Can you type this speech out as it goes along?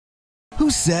Who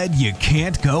said you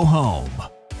can't go home?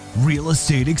 Real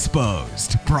Estate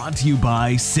Exposed, brought to you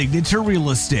by Signature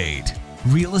Real Estate.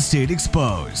 Real Estate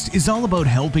Exposed is all about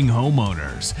helping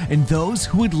homeowners and those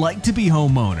who would like to be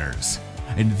homeowners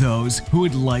and those who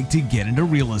would like to get into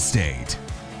real estate.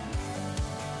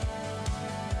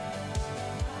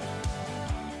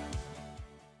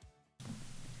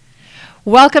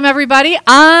 Welcome, everybody.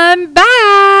 I'm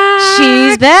back.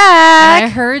 She's back. I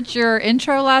heard your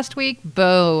intro last week.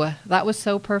 Boo. That was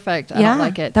so perfect. I don't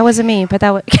like it. That wasn't me, but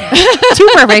that was too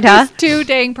perfect, huh? Too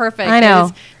dang perfect. I know.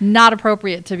 It is not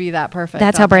appropriate to be that perfect.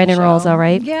 That's how Brandon rolls, though,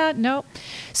 right? Yeah, no.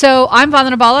 So I'm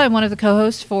Vandana Bala. I'm one of the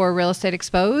co-hosts for Real Estate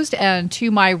Exposed. And to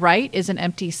my right is an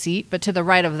empty seat. But to the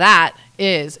right of that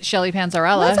is Shelly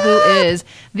Panzarella, who is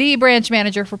the branch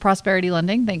manager for Prosperity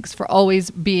Lending. Thanks for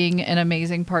always being an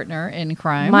amazing partner in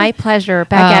crime. My pleasure.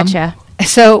 Back at ya.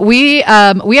 So we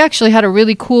actually had a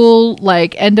really cool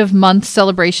end of month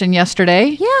celebration yesterday.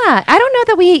 Yeah, I don't know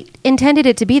that we intended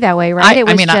it to be that way, right?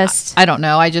 I don't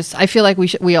know. I feel like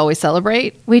we always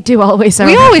celebrate. We do always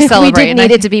celebrate. We always celebrate. We didn't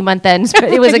need it to be month ends, but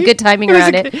it was a good timing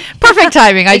around it. Perfect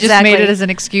timing. I just made it as an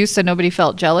excuse so nobody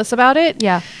felt jealous about it.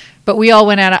 Yeah. But we all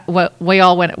went rural. We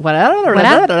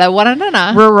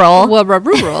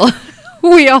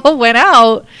all went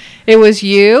out. It was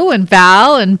you and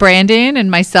Val and Brandon and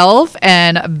myself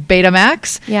and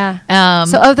Betamax. Yeah.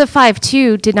 So of the 5,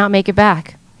 2 did not make it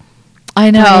back.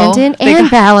 I know. Brandon and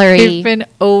Valerie.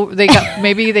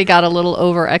 They got a little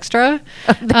over extra.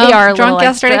 They are a drunk little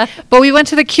yesterday. extra. But we went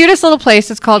to the cutest little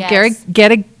place. It's called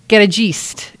Get a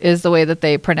Geest is the way that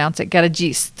they pronounce it. Get a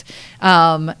Geest.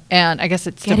 And I guess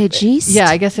it's Get a Geest? Yeah,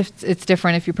 I guess it's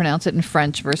different if you pronounce it in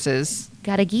French versus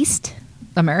Got a Geest?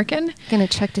 American. Gonna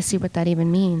check to see what that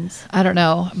even means. I don't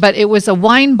know, but it was a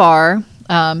wine bar.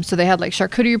 So they had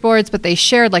charcuterie boards, but they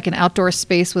shared an outdoor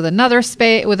space with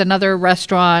another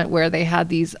restaurant where they had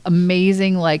these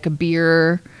amazing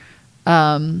beer.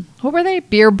 What were they?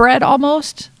 Beer bread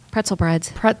almost. Pretzel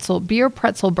breads. Pretzel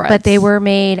breads. But they were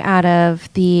made out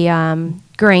of the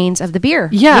grains of the beer.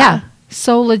 Yeah.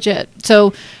 So legit.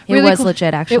 So it was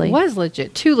legit, actually. It was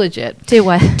legit. Too legit. To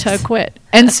what? To quit.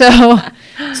 And so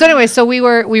anyway, so we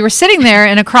were sitting there,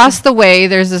 and across the way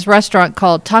there's this restaurant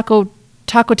called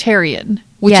Tacotarian,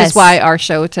 which is why our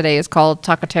show today is called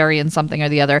Tacotarian something or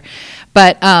the other.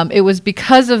 But it was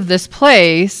because of this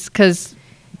place,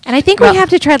 and I think we have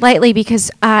to tread lightly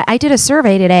because I did a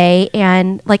survey today,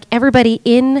 and everybody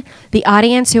in the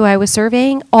audience who I was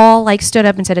surveying all stood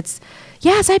up and said,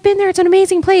 yes, I've been there. It's an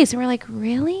amazing place. And we're like,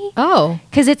 really? Oh.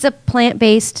 Because it's a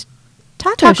plant-based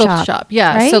taco shop.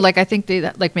 Yeah. Right? So I think they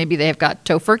maybe they have got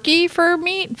tofurkey for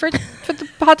meat for the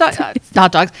hot dogs,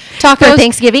 tacos for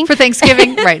Thanksgiving. For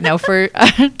Thanksgiving, right? No, for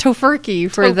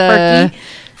tofurkey for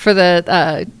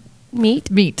the meat.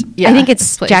 Yeah, I think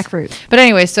it's jackfruit. But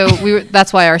anyway, so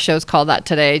that's why our show's called that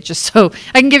today, just so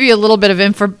I can give you a little bit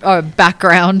of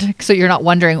background so you're not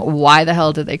wondering why the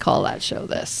hell did they call that show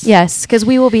this. Yes, because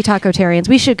we will be Tacotarians.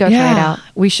 We should go try it out.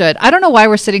 We should. I don't know why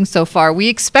we're sitting so far. We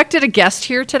expected a guest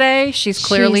here today. She's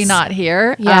clearly not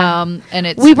here. Yeah.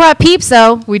 And we brought peeps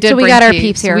though. We did. So we got our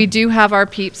peeps here. We do have our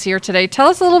peeps here today. Tell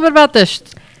us a little bit about this.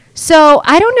 So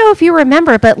I don't know if you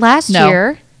remember, but last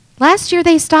year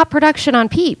they stopped production on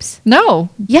Peeps. No.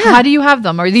 Yeah. How do you have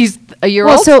them? Are these a year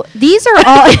old? So these are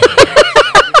all...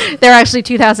 They're actually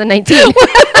 2019.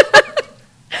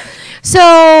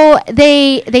 So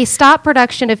they stopped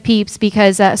production of Peeps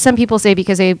because some people say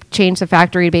because they changed the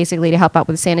factory basically to help out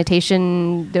with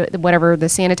sanitation, the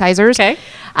sanitizers. Okay.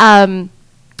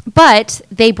 But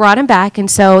they brought them back, and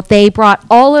so they brought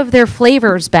all of their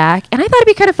flavors back. And I thought it'd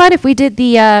be kind of fun if we did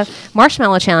the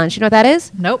marshmallow challenge. You know what that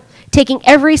is? Nope. Taking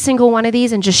every single one of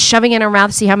these and just shoving it in our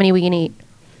mouth to see how many we can eat.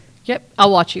 Yep,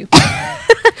 I'll watch you.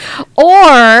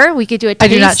 Or we could do a taste. I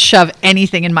do not shove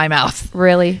anything in my mouth.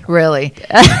 Really?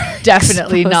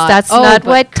 Definitely not. That's not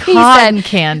what cotton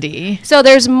candy. So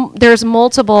there's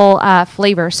multiple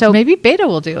flavors. So maybe Beta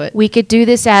will do it. We could do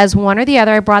this as one or the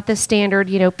other. I brought the standard,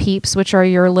 Peeps, which are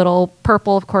your little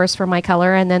purple, of course, for my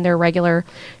color, and then their regular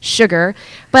sugar.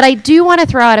 But I do want to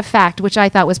throw out a fact, which I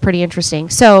thought was pretty interesting.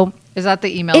 So is that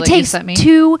the email that you sent me?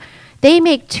 They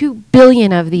make 2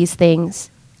 billion of these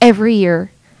things every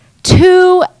year.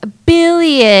 2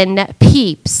 billion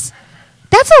Peeps.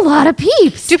 That's a lot of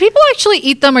Peeps. Do people actually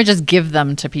eat them or just give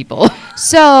them to people?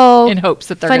 So in hopes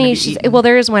that they're going to be eaten? Well,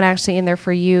 there is one actually in there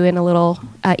for you in a little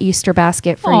Easter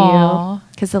basket for you.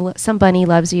 Because some bunny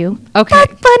loves you. Okay.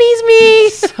 That bunny's me.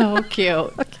 So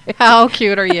cute. Okay. How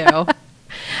cute are you?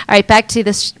 right, back to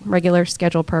this regular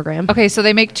scheduled program. Okay, so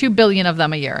they make 2 billion of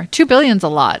them a year. 2 billion's a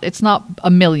lot. It's not a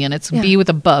million. It's Yeah. B with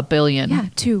a B, billion. Yeah,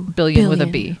 2 billion with a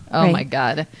billion. B. Oh Right. my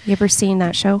God. You ever seen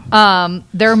that show?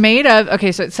 They're made of,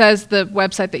 okay, so it says the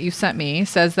website that you sent me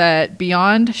says that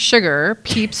beyond sugar,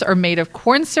 Peeps are made of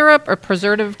corn syrup, a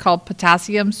preservative called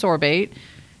potassium sorbate,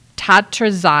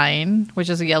 tatrazine, which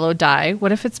is a yellow dye.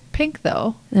 What if it's pink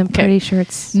though? I'm Okay. pretty sure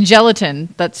it's Gelatin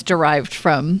that's derived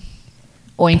from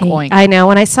oink pink. oink. I know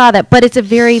when I saw that, but it's a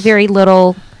very, very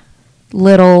little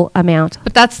amount.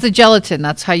 But that's the gelatin.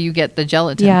 That's how you get the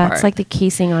gelatin Yeah, part. it's like the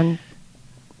casing on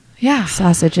yeah.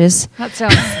 sausages. That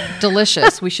sounds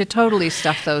delicious. We should totally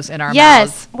stuff those in our Yes.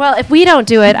 mouths. Well, if we don't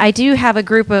do it, I do have a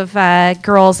group of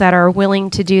girls that are willing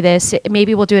to do this.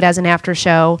 Maybe we'll do it as an after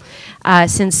show,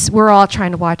 since we're all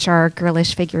trying to watch our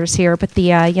girlish figures here. But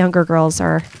the younger girls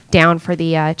are down for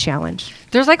the challenge.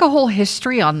 There's like a whole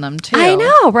history on them too. I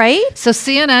know, right? So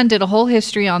CNN did a whole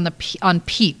history on on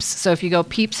Peeps. So if you go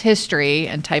Peeps history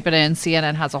and type it in,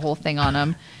 CNN has a whole thing on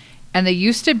them. And they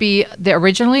used to be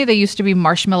originally they used to be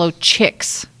marshmallow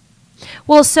chicks.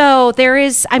 Well, so there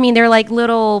is. I mean, they're like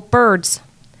little birds.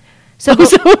 So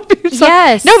So-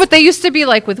 yes, No, but they used to be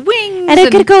like with wings and it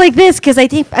could go like this because I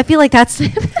feel like that's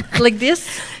like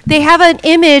this. they have an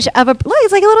image of a look.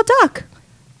 It's like a little duck.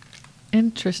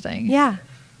 Interesting. Yeah,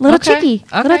 little Okay, chickie,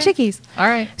 little okay. chickies. All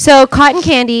right. So cotton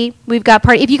candy, we've got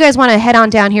part. If you guys want to head on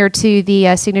down here to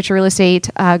the Signature Real Estate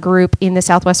group in the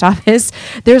Southwest office,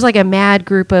 there's like a mad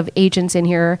group of agents in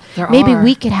here. There Maybe are.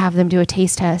 we could have them do a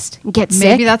taste test and get sick.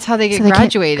 Maybe that's how they get so can't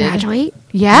graduated. Graduate?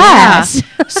 Yes.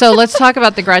 Yeah. So let's talk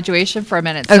about the graduation for a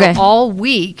minute. Okay. So all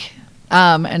week,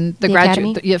 and the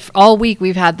Academy? graduate, all week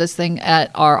we've had this thing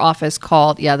at our office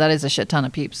called, that is a shit ton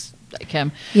of peeps,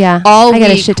 Kim. Yeah, All I got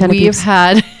a week shit ton of we've peeps.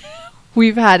 had,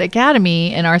 we've had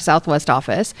Academy in our Southwest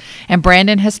office, and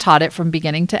Brandon has taught it from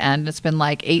beginning to end. It's been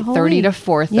like 8:30 to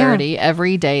 4:30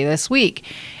 every day this week.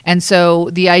 And so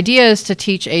the idea is to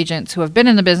teach agents who have been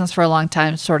in the business for a long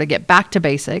time sort of get back to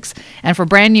basics, and for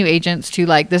brand new agents to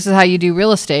like, this is how you do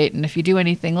real estate, and if you do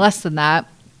anything less than that,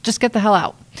 just get the hell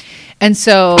out. And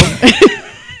so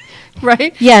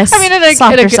right? Yes, I mean, in a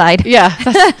softer good- side. Yeah,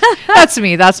 that's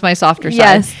me. That's my softer side.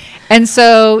 Yes. And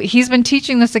so he's been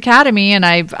teaching this academy, and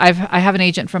I have an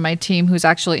agent from my team who's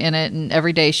actually in it, and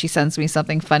every day she sends me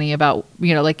something funny about,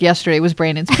 like yesterday was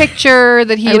Brandon's picture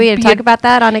that he Are had, we going he to talk had- about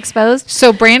that on Exposed?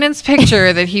 So Brandon's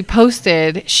picture that he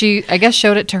posted, she I guess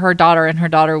showed it to her daughter, and her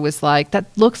daughter was like, "That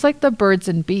looks like the birds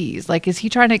and bees. Like, is he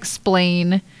trying to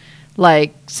explain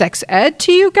like sex ed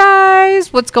to you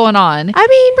guys? What's going on?" I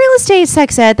mean, real estate,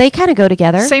 sex ed, they kind of go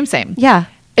together. Same. Yeah.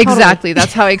 Exactly.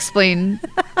 That's how I explain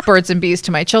birds and bees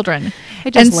to my children. I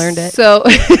just learned it. So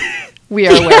we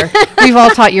are aware. We've all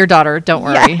taught your daughter. Don't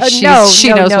worry. Yeah, She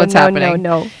knows what's happening.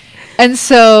 No. And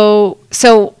so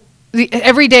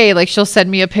every day, like she'll send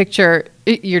me a picture.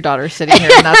 Your daughter's sitting here,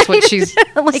 and that's what she's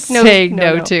Like, saying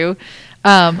no to.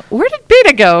 Where did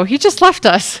Beta go? He just left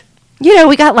us.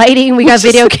 We got lighting, we got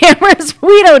video cameras.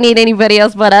 We don't need anybody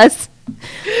else but us.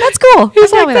 That's cool.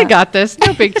 He's I'm down like, with they that. got this.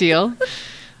 No big deal.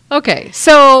 Okay.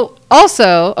 So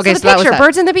also, okay. So So, the that was picture, that.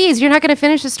 birds and the bees. You're not going to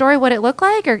finish the story. What it looked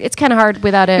like, or it's kind of hard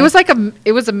without it. It was like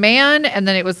it was a man, and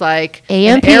then it was like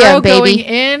AM, an arrow PM, baby. going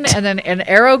in, and then an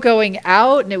arrow going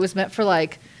out, and it was meant for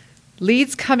like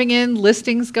leads coming in,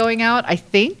 listings going out. I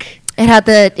think It had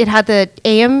the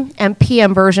AM and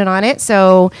PM version on it.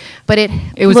 So, but it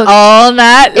it was looked- all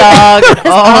night long, it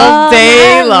was all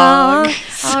day night long,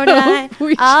 all night,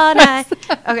 we all night.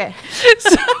 Okay,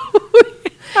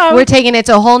 So we're taking it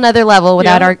to a whole nother level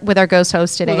without Yeah. with our ghost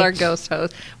host today. with our ghost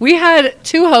host, we had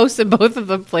 2 hosts, and both of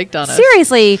them flaked on us.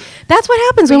 Seriously, that's what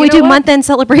happens But when we you know do what? month-end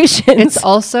celebrations. It's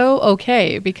also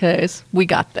okay because we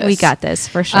got this. we got this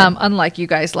for sure. Unlike you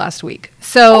guys last week.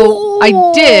 So I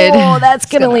did. Oh, that's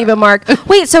gonna leave a mark.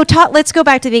 Wait, so let's go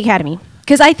back to the academy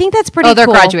because I think that's pretty. Oh, they're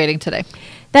cool. graduating today.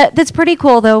 That's pretty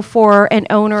cool though for an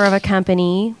owner of a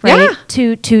company, right?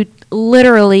 Yeah. To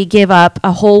literally give up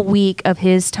a whole week of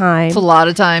his time. It's a lot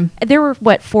of time. There were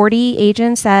 40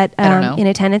 agents that I don't know. in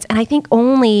attendance, and I think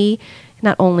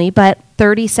not only, but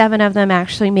 37 of them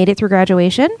actually made it through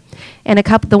graduation, and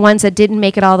the ones that didn't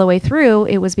make it all the way through,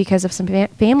 it was because of some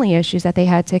family issues that they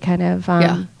had to kind of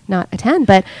not attend.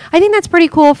 But I think that's pretty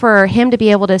cool for him to be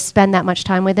able to spend that much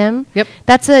time with them. Yep.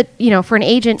 That's for an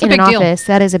agent It's a in an big deal. office,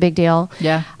 that is a big deal.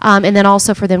 Yeah. And then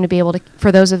also for them to be able to,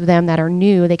 for those of them that are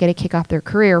new, they get to kick off their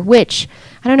career, which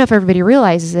I don't know if everybody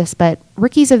realizes this, but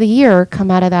rookies of the year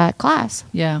come out of that class,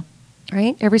 Yeah.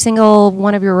 right? Every single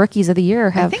one of your rookies of the year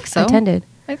have think so. attended.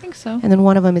 I think so. And then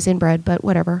one of them is inbred, but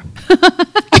whatever.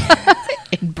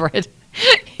 Inbred.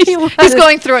 He's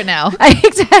going through it now.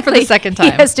 Exactly. For the second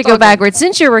time. He has to It's go all good. backwards.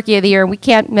 Since you're rookie of the year, we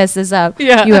can't mess this up.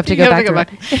 Yeah, You have to go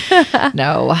back.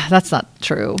 No, that's not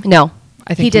true. No.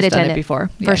 I think he did he's done attend it before.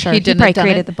 For Yeah, sure. He He didn't probably done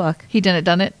created it. the book. He didn't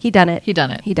done it. He done it. He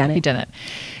done it. He done it. He done it.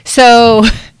 So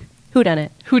Who done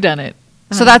it? who done it?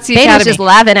 So that's the Dana's academy. just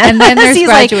laughing at and then us. there's He's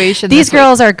like, graduation. these this week.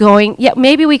 girls are going. Yeah,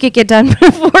 maybe we could get done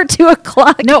before 2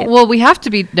 o'clock. No, well, we have to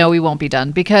be. No, we won't be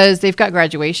done because they've got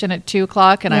graduation at 2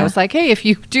 o'clock. And I Yeah. was like, hey, if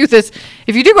you do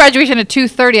graduation at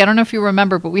 2:30, I don't know if you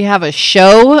remember, but we have a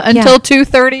show until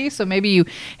 2:30. So maybe you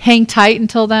hang tight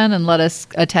until then and let us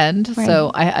attend. Right.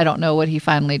 So I don't know what he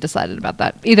finally decided about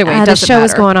that. Either way, it The doesn't show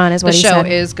is matter. going on, is what the he show said.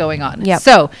 is going on. Yep.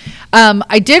 So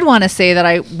I did want to say that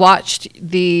I watched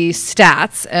the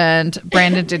stats, and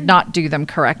Brandon did not do them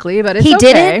correctly, but it's He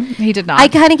okay. didn't? He did not. I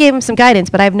kind of gave him some guidance,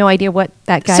 but I have no idea what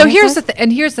that guidance So here's was.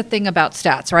 here's the thing about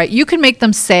stats, right? You can make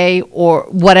them say or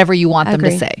whatever you want them to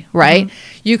Agree. say, right?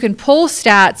 You can pull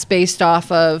stats based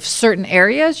off of certain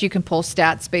areas. You can pull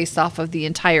stats based off of the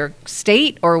entire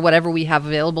state or whatever we have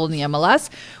available in the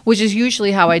MLS, which is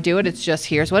usually how I do it. It's just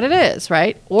here's what it is,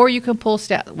 right? Or you can pull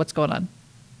stat. What's going on?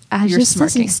 I was You're just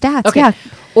listening to stats. Okay. Yeah.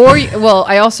 Or well,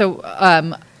 I also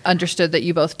understood that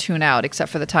you both tune out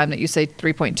except for the time that you say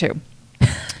 3.2.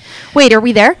 Wait, are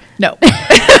we there? No.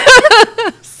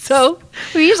 So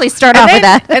We usually start off with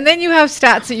that. And then you have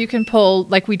stats that you can pull,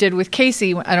 like we did with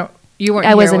Casey. You weren't.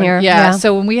 I wasn't when- here, Yeah. yeah.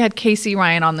 So when we had Casey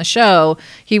Ryan on the show,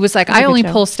 he was like, It was a "I good only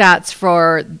show. pull stats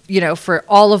for for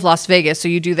all of Las Vegas. So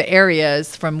you do the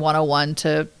areas from 101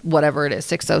 to whatever it is,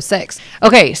 606."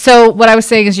 Okay. So what I was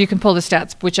saying is you can pull the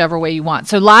stats whichever way you want.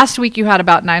 So last week you had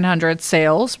about 900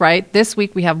 sales, right? This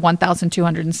week we have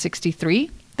 1,263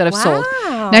 that have sold.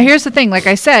 Wow. Now here's the thing, like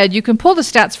I said, you can pull the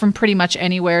stats from pretty much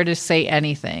anywhere to say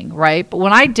anything, right? But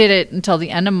when I did it until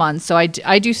the end of month, so I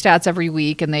do stats every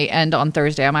week and they end on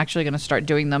Thursday. I'm actually going to start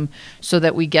doing them so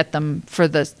that we get them for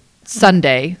the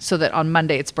Sunday so that on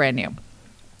Monday it's brand new.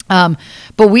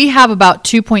 But we have about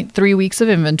 2.3 weeks of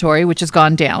inventory, which has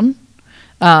gone down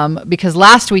because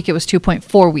last week it was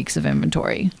 2.4 weeks of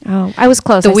inventory. Oh, I was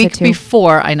close. The I week said 2.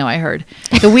 before, I know I heard.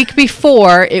 The week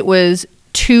before it was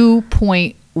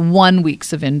 2.1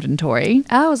 weeks of inventory.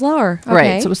 Oh, it was lower. Okay.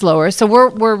 Right, so it was lower. So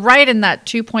we're right in that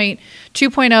 2.0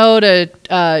 to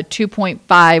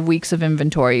 2.5 weeks of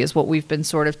inventory is what we've been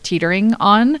sort of teetering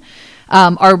on.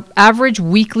 Our average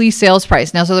weekly sales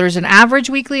price. Now, so there's an average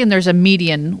weekly and there's a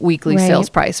median weekly Right. sales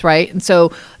price, right? And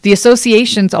so the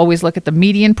associations always look at the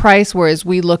median price, whereas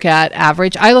we look at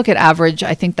average. I look at average.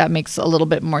 I think that makes a little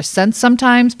bit more sense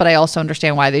sometimes, but I also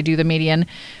understand why they do the median.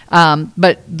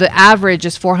 But the average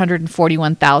is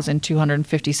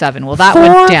 441,257. Well, that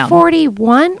went down.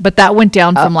 441? But that went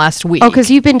down from last week. Oh, because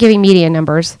you've been giving median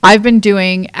numbers. I've been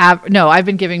doing I've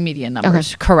been giving median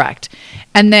numbers. Okay. Correct.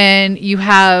 And then you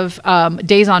have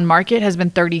days on market has been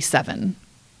 37.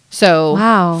 So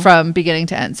Wow. from beginning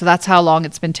to end. So that's how long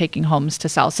it's been taking homes to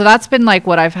sell. So that's been like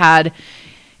what I've had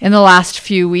in the last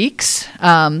few weeks.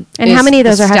 And how many of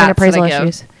those are having appraisal give.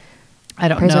 issues? I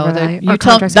don't Appraisal know. value You or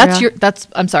tell, contracts that's value? your that's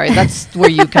I'm sorry, that's where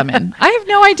you come in. I have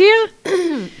no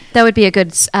idea. That would be a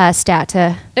good stat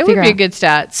to It would figure be a out. good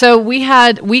stat. So we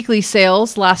had weekly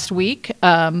sales last week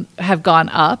have gone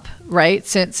up, right?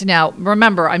 Since now,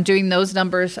 remember, I'm doing those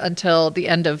numbers until the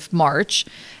end of March.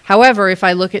 However, if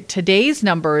I look at today's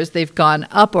numbers, they've gone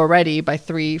up already by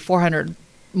 400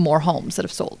 more homes that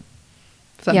have sold.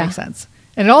 If that Yeah. makes sense.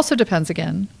 And it also depends,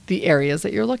 again, the areas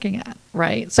that you're looking at,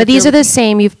 right? So But if these you're are the looking-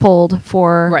 same you've pulled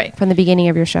for Right. from the beginning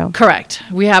of your show. Correct.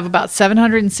 We have about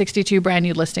 762 brand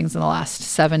new listings in the last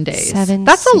 7 days. That's a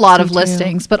 762. lot of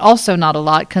listings, but also not a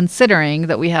lot considering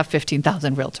that we have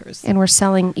 15,000 realtors. And we're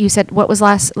selling, you said, what was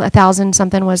last, 1,000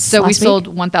 something was So we last week? sold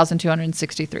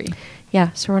 1,263.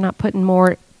 Yeah, so we're not putting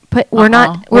more, we're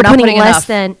not We're not putting putting less enough.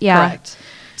 than, yeah. Correct.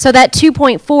 So that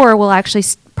 2.4 will actually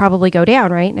probably go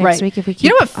down, right? Next week if we keep You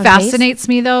know what on pace? fascinates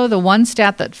me though? The one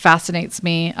stat that fascinates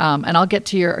me, and I'll get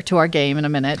to our game in a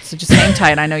minute. So just hang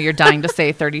tight. I know you're dying to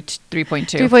say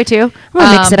 33.2. 3.2. I'm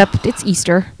going to mix it up. It's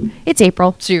Easter. It's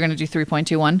April. So you're going to do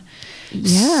 3.21.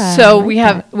 Yeah. So I like we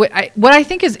have that. what I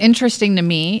think is interesting to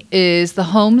me is the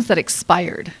homes that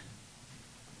expired.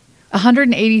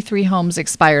 183 homes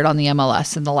expired on the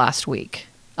MLS in the last week.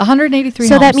 183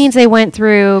 So homes. that means they went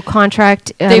through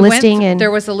contract listing and there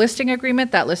was a listing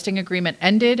agreement. That listing agreement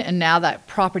ended, and now that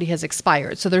property has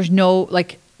expired. So there's no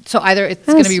so either it's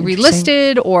going to That's be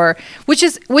interesting. relisted or which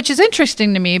is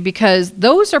interesting to me because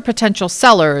those are potential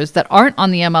sellers that aren't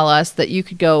on the MLS that you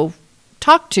could go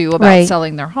talk to about Right.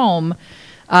 selling their home.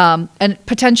 And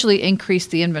potentially increase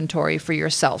the inventory for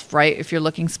yourself, right? If you're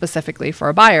looking specifically for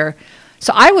a buyer.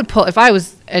 So I would pull, if I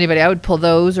was anybody, I would pull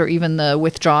those or even the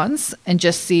withdrawns and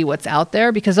just see what's out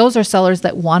there, because those are sellers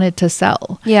that wanted to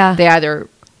sell. Yeah. They either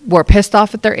were pissed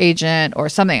off at their agent or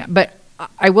something. But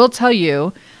I will tell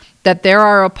you that there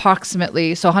are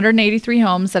approximately 183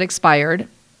 homes that expired,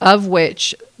 of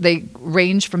which they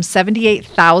range from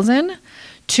 78,000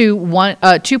 to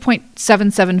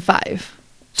 2.775.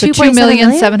 So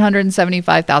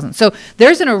 2,775,000. So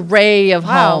there's an array of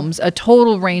homes, a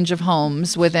total range of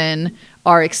homes within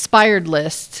our expired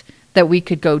list that we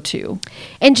could go to.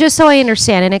 And just so I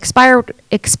understand, an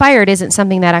expired isn't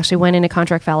something that actually went into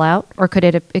contract, fell out, or could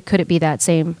it be that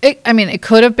same? It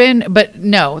could have been, but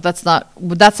no, that's not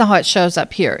how it shows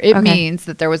up here. It means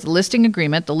that there was a listing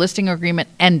agreement. The listing agreement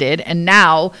ended, and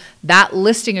now that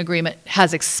listing agreement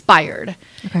has expired,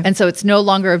 and so it's no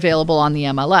longer available on the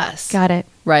MLS. Got it.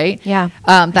 Right? Yeah.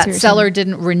 That seller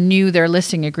didn't renew their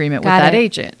listing agreement with that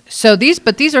agent. So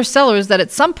these are sellers that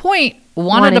at some point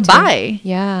wanted to buy.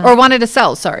 Yeah. Or wanted to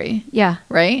sell, sorry. Yeah.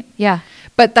 Right? Yeah.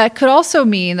 But that could also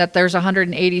mean that there's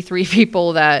 183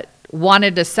 people that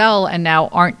wanted to sell and now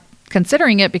aren't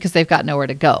considering it because they've got nowhere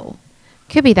to go.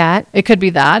 Could be that. It could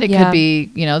be that. It could be,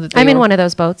 that I'm in one of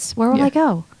those boats. Where will I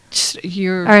go?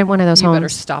 You're in one of those homes. You better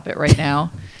stop it right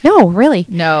now. No, really.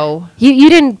 No. You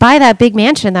didn't buy that big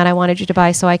mansion that I wanted you to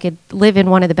buy so I could live in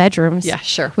one of the bedrooms. Yeah,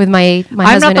 sure. With my husband.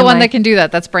 I'm not the one that can do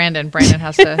that. That's Brandon. Brandon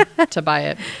has to buy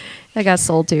it. That got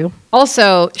sold too.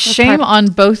 Also, shame on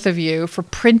both of you for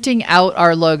printing out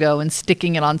our logo and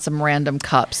sticking it on some random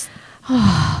cups.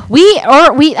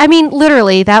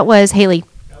 Literally, that was Haley.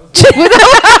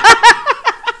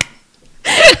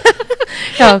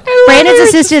 Brandon's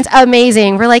assistant's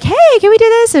amazing. We're like, hey, can we do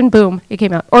this? And boom, it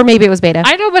came out. Or maybe it was beta.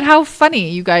 I know, but how funny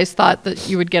you guys thought that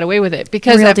you would get away with it.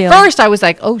 Because at first I was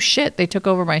like, oh shit, they took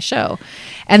over my show.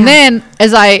 And then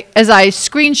as I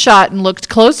screenshot and looked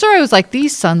closer, I was like,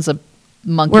 these sons of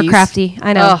monkeys. We're crafty.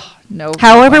 I know. Oh, no.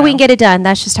 However we can get it done.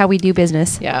 That's just how we do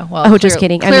business. Yeah. Well, just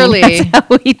kidding. Clearly, that's how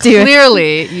we do it.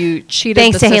 Clearly, you cheated.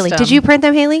 Thanks the to Haley. system. Did you print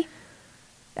them, Haley?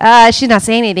 She's not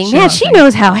saying anything. She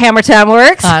knows how Hammer Time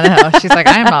works. I know. She's like,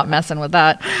 I'm not messing with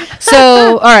that.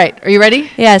 So, all right. Are you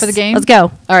ready? Yes. For the game? Let's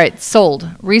go. All right. Sold.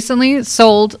 Recently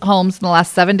sold homes in the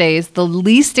last 7 days. The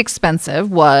least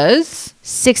expensive was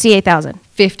 $68,000.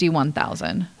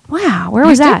 $51,000. Wow. Where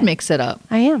was that? Did mix it up.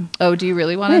 I am. Oh, do you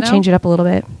really want to I'm know? gonna change it up a little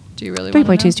bit. Do you really want to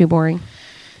know? 3.2 is too boring.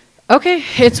 Okay.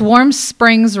 It's Warm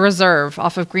Springs Reserve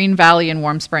off of Green Valley in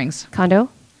Warm Springs. Condo?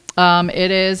 It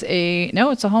is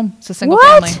it's a home. It's a single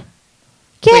family.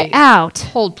 Get out.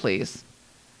 Hold, please.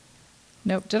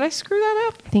 Nope. Did I screw that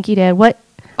up? I think you did. What?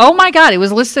 Oh my God. It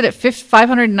was listed at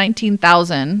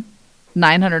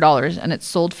 $519,900 and it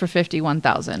sold for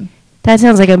 $51,000. That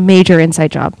sounds like a major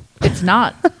inside job. It's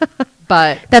not,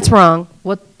 but that's wrong.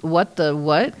 What?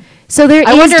 So there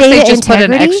I is wonder if data they just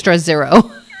integrity? put an extra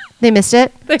zero. They missed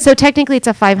it. So technically it's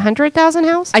a 500,000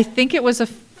 house? I think it was a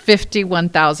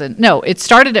 51,000. No, it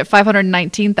started at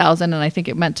 519,000 and I think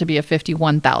it meant to be a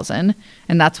 51,000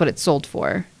 and that's what it sold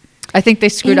for. I think they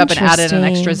screwed up and added an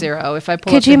extra zero. If I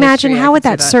pull Could you imagine how would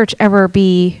that search ever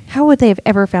be? How would they have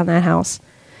ever found that house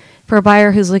for a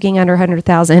buyer who's looking under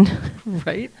 100,000?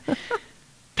 Right?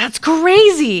 That's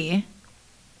crazy.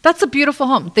 That's a beautiful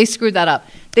home. They screwed that up.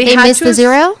 They missed the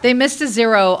zero? They missed a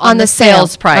zero on the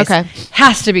sales price. Okay.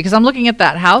 Has to be, because I'm looking at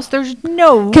that house. There's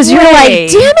no way. Because you're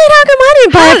like, damn it, how come I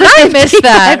didn't buy it for I missed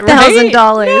that, $5,000?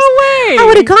 No way. I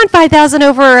would have gone $5,000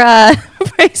 over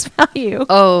price value.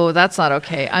 Oh, that's not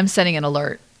okay. I'm sending an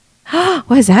alert. What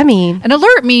does that mean? An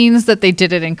alert means that they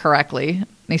did it incorrectly.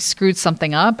 They screwed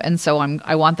something up, and so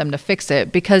I want them to fix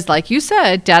it because, like you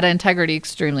said, data integrity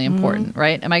extremely important,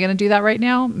 right? Am I going to do that right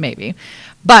now? Maybe.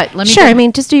 But let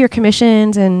me just do your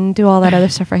commissions and do all that other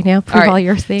stuff right now. Prove all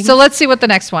your things. So let's see what the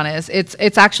next one is.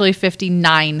 It's actually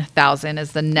 59,000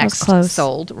 is the next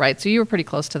sold, right? So you were pretty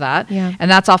close to that. Yeah. And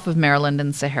that's off of Maryland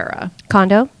and Sahara.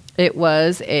 Condo? It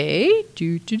was a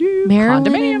Maryland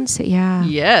condominium. Yeah.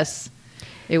 Yes.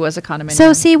 It was a condominium.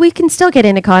 So see, we can still get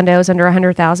into condos under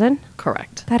 100,000.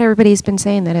 Correct. That everybody's been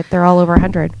saying that they're all over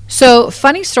 100. So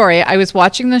funny story. I was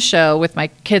watching the show with my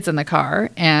kids in the car,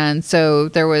 and so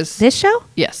there was this show.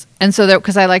 Yes, and so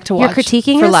because I like to watch. You're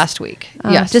critiquing for us? last week.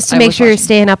 Yes, just to make sure you're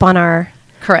staying up on our.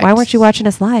 Correct. Why weren't you watching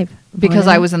us live? Because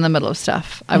I was in the middle of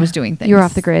stuff. I was doing things. You were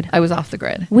off the grid. I was off the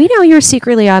grid. We know you're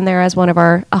secretly on there as one of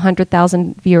our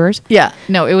 100,000 viewers. Yeah.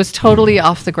 No, it was totally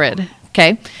off the grid.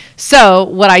 Okay. So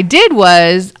what I did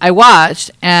was I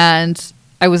watched and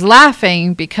I was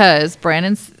laughing because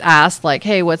Brandon asked like,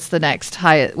 hey, what's the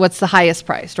highest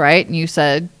priced, right? And you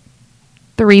said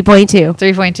 3.2.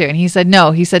 3.2. And he said,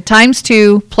 no, he said times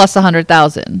 2 plus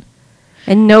 100,000.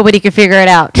 And nobody could figure it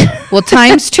out. Well,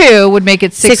 times 2 would make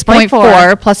it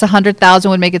 6.4 plus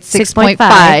 100,000 would make it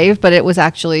 6.5, but it was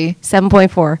actually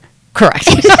 7.4. correct.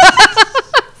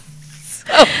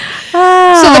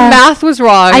 So the math was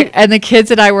wrong, and the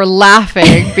kids and I were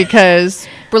laughing because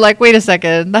we're like, wait a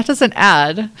second, that doesn't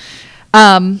add.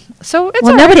 So it's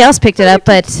well, nobody else picked it up,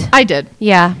 but I did.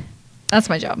 Yeah, that's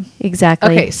my job.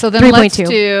 Exactly. Okay, so then let's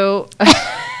do.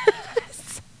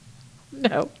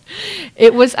 No,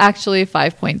 it was actually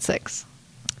 5.6.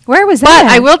 Where was But that?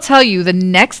 I will tell you, the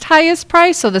next highest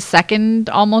price, so the second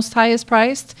almost highest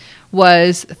priced,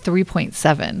 was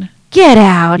 3.7. Get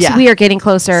out. Yeah. We are getting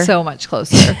closer. So much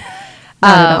closer.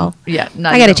 Not at all. Yeah,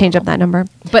 not I got to even change a up that number.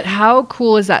 But how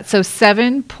cool is that? So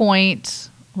 7 point,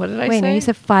 what did I Wait, say? no, you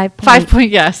said 5. 5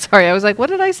 point, yeah, sorry. I was like, what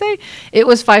did I say? It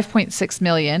was 5.6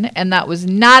 million, and that was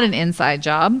not an inside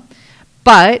job,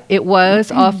 but it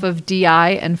was off of DI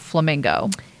and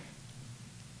Flamingo.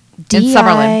 In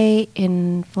Summerlin.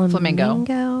 In Flamingo.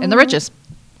 In the Ridges.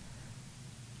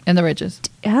 In the Ridges.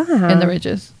 In the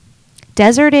Ridges.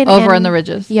 Desert Over in the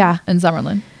Ridges. Yeah. In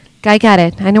Summerlin. I got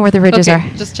it. I know where the ridges Okay,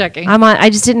 are. just checking. I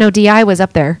just didn't know DI was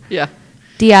up there. Yeah.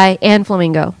 DI and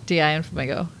Flamingo. DI and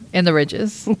Flamingo. In the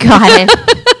Ridges. Got it.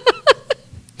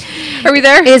 Are we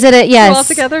there? Is it yes. We're all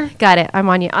together? Got it. I'm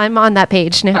on that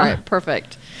page now. All right,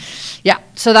 perfect. Yeah,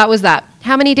 so that was that.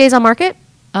 How many days on market?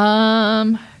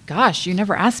 Gosh, you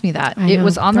never asked me that. I It know.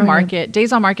 was on the Darn it. market.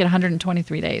 Days on market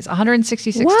 123 days.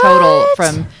 166 What? total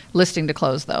from listing to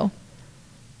close though.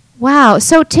 Wow.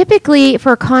 So typically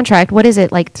for a contract, what is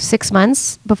it, like 6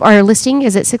 months before our listing?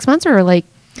 Is it 6 months or like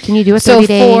can you do a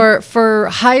 30-day? For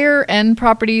higher end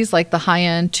properties like the high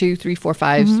end 2, 3, 4,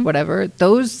 5, whatever,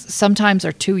 those sometimes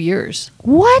are 2 years.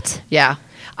 What? Yeah.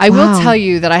 I Wow. will tell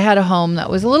you that I had a home that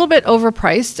was a little bit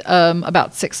overpriced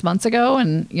about 6 months ago,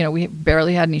 and we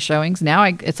barely had any showings. Now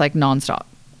it's like nonstop.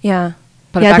 Yeah.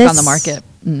 Put it back on the market.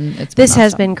 It's This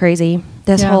has nonstop. been crazy.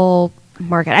 This Yeah. whole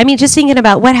market. I mean, just thinking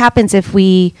about what happens if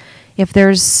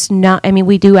there's not. I mean,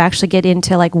 we do actually get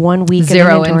into like 1 week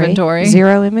Zero of inventory.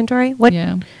 Zero inventory. What?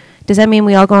 Yeah. Does that mean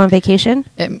we all go on vacation?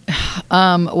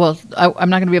 Well, I'm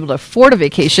not going to be able to afford a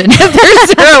vacation if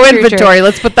there's zero True, inventory. true.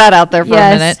 Let's put that out there for a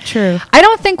minute. True. I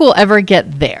don't think we'll ever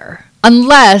get there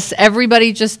unless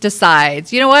everybody just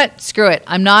decides, you know what, screw it.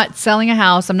 I'm not selling a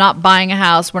house. I'm not buying a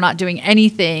house. We're not doing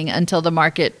anything until the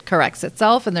market corrects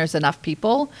itself and there's enough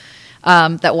people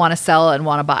that want to sell and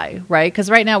want to buy, right? Because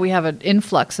right now we have an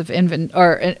influx of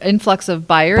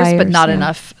buyers, but not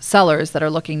enough sellers that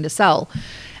are looking to sell.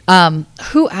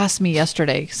 Who asked me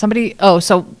yesterday? Somebody. Oh,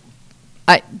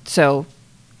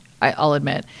 I'll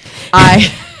admit, I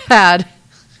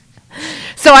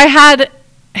had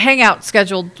hangout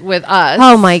scheduled with us.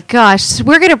 Oh my gosh,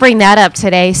 we're going to bring that up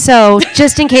today. So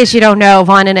just in case you don't know,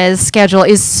 Vanana's schedule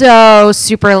is so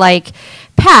super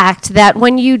packed that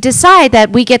when you decide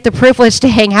that we get the privilege to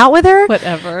hang out with her,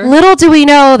 Whatever. little do we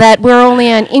know that we're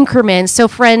only on increments. So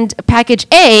friend package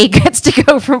A gets to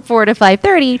go from 4 to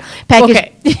 5:30. Package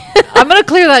Okay, I'm going to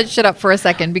clear that shit up for a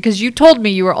second because you told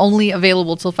me you were only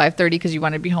available till 5:30 because you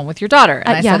wanted to be home with your daughter,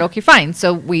 and I yeah. said okay, fine.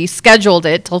 So we scheduled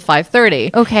it till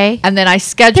 5:30. Okay. and then I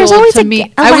scheduled There's always to a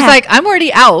meet. a I was lag. like, I'm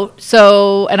already out,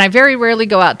 and I very rarely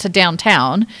go out to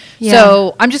downtown. Yeah.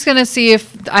 So I'm just going to see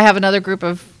if I have another group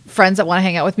of friends that want to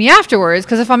hang out with me afterwards.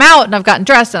 Because if I'm out and I've gotten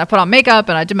dressed and I put on makeup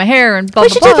and I did my hair and blah But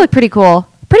blah you blah, did look pretty cool.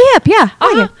 Pretty hip, yeah. I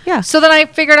like uh-huh. it, yeah. So then I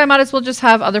figured I might as well just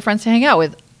have other friends to hang out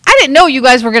with. I didn't know you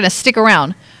guys were going to stick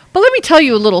around. But let me tell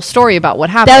you a little story about what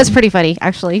happened. That was pretty funny,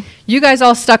 actually. You guys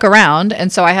all stuck around,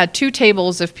 and so I had 2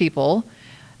 tables of people.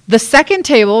 The second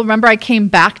table, remember I came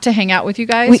back to hang out with you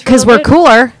guys? Because we're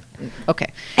cooler.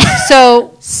 Okay.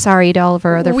 So Sorry to all of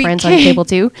our other we friends on came- table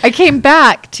 2. I came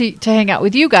back to hang out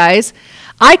with you guys.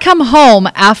 I come home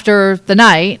after the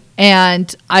night,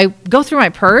 and I go through my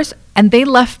purse, and they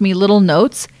left me little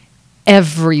notes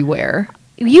everywhere.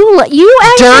 You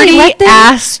actually Dirty let them,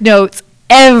 ass notes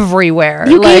everywhere.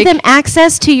 You Like, gave them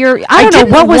access to your. I I don't know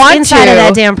didn't what was want inside of to.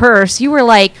 that damn purse. You were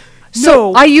like,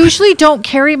 So I usually don't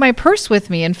carry my purse with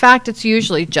me. In fact, it's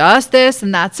usually just this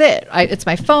and that's it. It's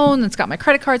my phone. It's got my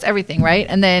credit cards, everything, right?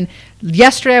 And then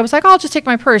yesterday I was like, I'll just take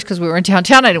my purse because we were in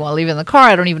downtown. I didn't want to leave it in the car.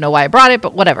 I don't even know why I brought it,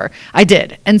 but whatever. I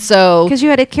did. And so because you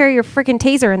had to carry your freaking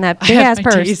taser in that big ass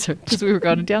purse. because we were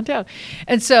going to downtown.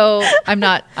 And so I'm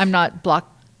not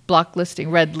block listing,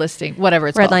 red listing, whatever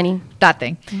it's Redlining. called. That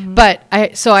thing. But I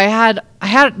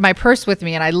had my purse with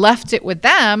me and I left it with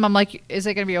them. I'm like, is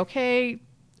it going to be okay?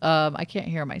 I can't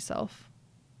hear myself.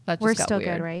 That just We're got still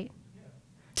weird. good, right?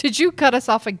 Did you cut us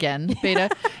off again, Beta?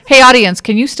 Hey, audience,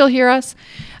 can you still hear us?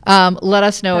 Let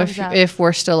us know Thumbs up. if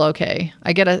we're still okay.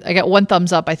 I get 1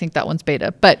 thumbs up. I think that one's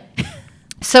Beta. But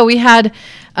So we had,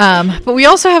 but we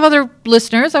also have other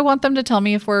listeners. I want them to tell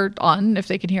me if we're on, if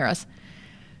they can hear us.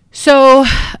 So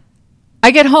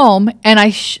I get home and I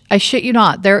shit you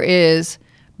not, there is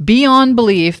beyond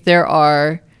belief. There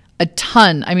are a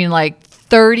ton. I mean, like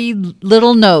 30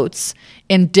 little notes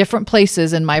in different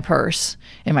places in my purse,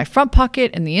 in my front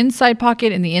pocket, in the inside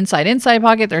pocket, in the inside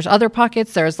pocket. There's other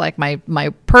pockets. There's like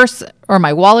my purse or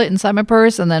my wallet inside my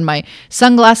purse, and then my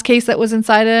sunglass case that was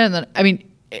inside it. And then, I mean,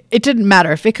 it didn't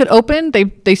matter. If it could open,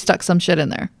 they stuck some shit in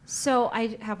there. So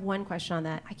I have one question on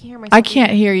that. I can't hear myself. I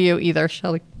can't hear you either,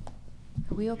 Shelly.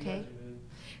 Are we okay?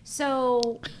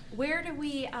 So where do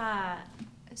we?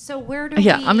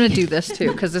 Yeah, I'm gonna do this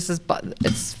too because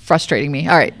it's frustrating me.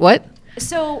 All right, what?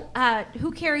 So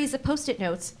who carries the Post-it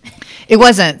notes? It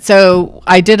wasn't. So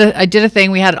I did a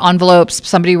thing. We had envelopes.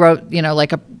 Somebody wrote,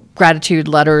 like a gratitude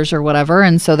letters or whatever,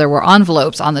 and so there were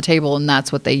envelopes on the table, and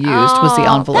that's what they used was the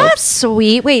envelopes. That's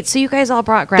sweet. Wait, so you guys all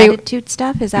brought gratitude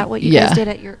stuff? Is that what you guys did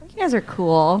at your? You guys are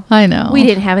cool. I know. We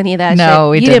didn't have any of that.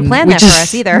 No, shit. we didn't plan that for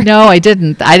us either. No, I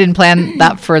didn't. I didn't plan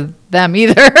that for them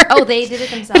either. Oh, they did it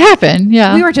themselves. It happened.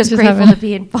 Yeah, we were just grateful to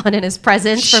be in fun in his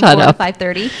presence from 4 to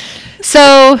 5:30.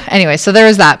 So anyway, so there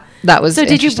was that. That was. So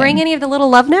did you bring any of the little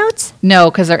love notes?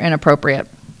 No, because they're inappropriate.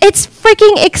 It's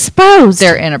freaking exposed.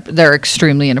 They're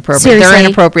extremely inappropriate. Seriously. They're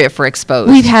inappropriate for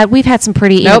exposed. We've had some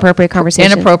pretty inappropriate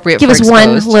conversations. Inappropriate. Give for us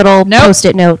exposed. one little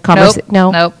Post-it note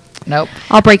conversation. Nope.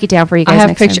 I'll break it down for you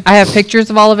guys next time. I have pictures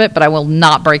of all of it, but I will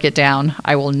not break it down.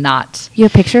 I will not. You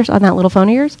have pictures on that little phone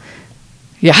of yours?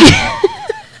 Yeah.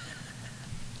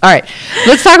 All right,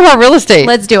 let's talk about real estate.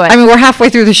 Let's do it. I mean, we're halfway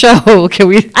through the show. Can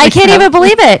we? I can't even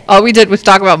believe it. All we did was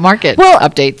talk about market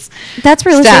updates. That's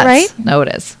real estate, right? No,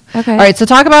 it is. Okay. All right, so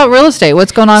talk about real estate.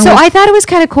 What's going on? So I thought it was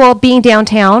kind of cool being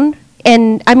downtown,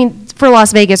 and I mean for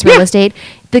Las Vegas real estate.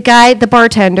 The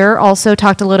bartender, also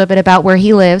talked a little bit about where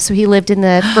he lives. So he lived in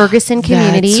the Ferguson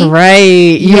community. That's right.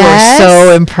 You were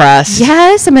so impressed.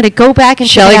 Yes, I'm going to go back and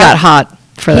Shelly got hot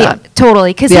for that.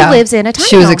 Totally, because he lives in a tiny home.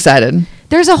 She was excited.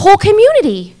 There's a whole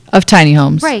community of tiny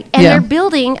homes. Right, and they're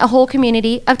building a whole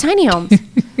community of tiny homes.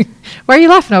 Why are you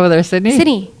laughing over there, Sydney?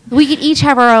 Sydney, we could each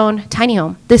have our own tiny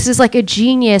home. This is like a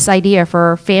genius idea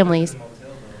for families.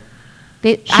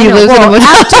 After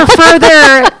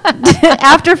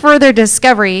further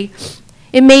discovery,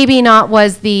 it maybe not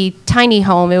was the tiny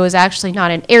home. It was actually not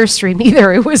an Airstream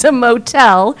either. It was a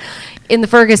motel in the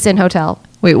Ferguson Hotel.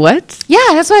 Wait, what? Yeah,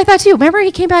 that's what I thought too. Remember,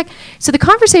 he came back. So the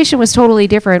conversation was totally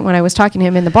different when I was talking to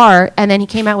him in the bar, and then he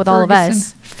came out with all of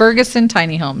us. Ferguson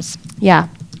Tiny Homes. Yeah.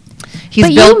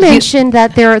 But you mentioned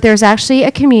that there's actually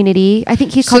a community. I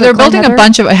think he's called. So they're building a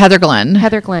bunch of Heather Glen.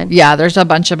 Heather Glen. Yeah, there's a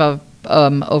bunch of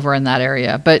over in that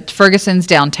area, but Ferguson's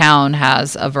downtown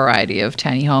has a variety of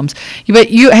tiny homes. But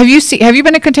have you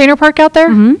been to Container Park out there?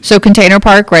 Mm-hmm. So Container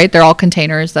Park, right? They're all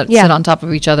containers that sit on top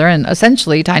of each other, and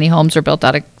essentially tiny homes are built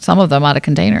some of them out of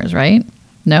containers, right?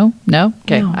 No.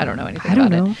 Okay, no. I don't know anything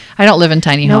about it. I don't live in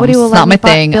tiny homes. Nobody will it's let not me my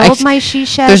thing. Build my she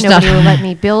shed. Nobody will let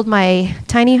me build my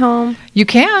tiny home. You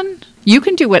can. You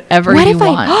can do whatever you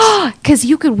want. Because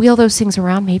you could wheel those things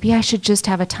around. Maybe I should just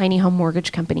have a tiny home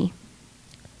mortgage company.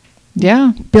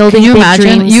 Yeah. Building Can you big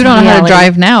imagine? dreams You don't know how to reality.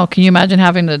 drive now. Can you imagine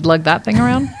having to lug that thing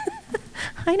around?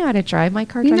 I know how to drive. My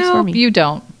car drives for me. No, you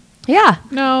don't. Yeah.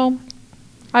 No.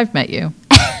 I've met you.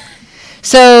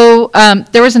 So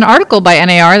there was an article by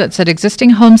NAR that said existing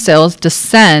home sales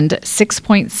descend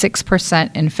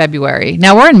 6.6% in February.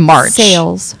 Now we're in March.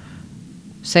 Sales.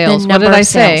 What did I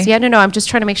say? Yeah, no. I'm just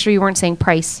trying to make sure you weren't saying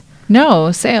price.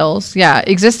 No, sales. Yeah.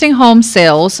 Existing home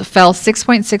sales fell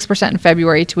 6.6% in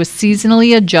February to a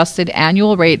seasonally adjusted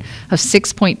annual rate of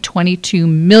 6.22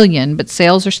 million, but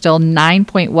sales are still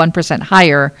 9.1%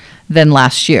 higher than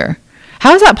last year.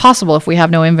 How is that possible if we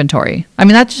have no inventory? I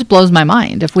mean, that just blows my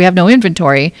mind. If we have no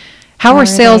inventory, how are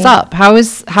sales up? How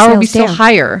are we still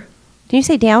higher? Did you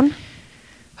say down?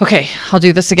 Okay, I'll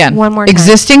do this again. One more time.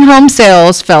 Existing home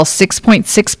sales fell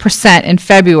 6.6% in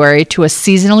February to a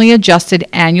seasonally adjusted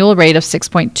annual rate of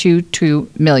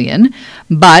 6.22 million,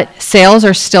 but sales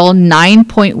are still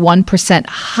 9.1%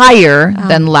 higher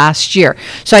than last year.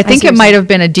 So I think it might have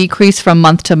been a decrease from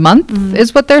month to month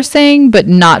is what they're saying, but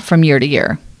not from year to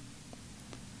year.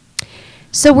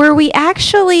 So were we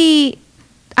actually,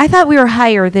 I thought we were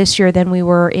higher this year than we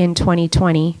were in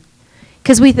 2020.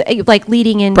 Because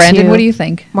leading into Brandon, what do you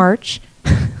think? March.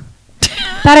 Thought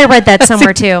I read that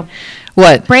somewhere too.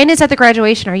 What? Brandon's at the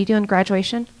graduation. Are you doing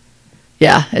graduation?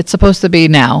 Yeah, it's supposed to be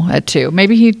now at 2.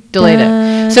 Maybe he delayed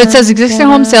it. So it says existing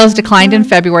home sales declined in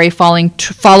February following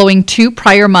 2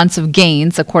 prior months of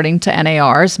gains, according to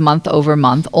NAR's month over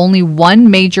month. Only one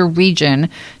major region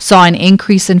saw an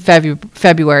increase in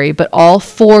February, but all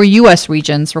 4 U.S.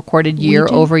 regions recorded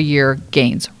year-over-year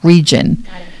gains. Region,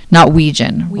 not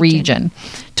region.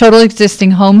 Total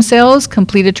existing home sales,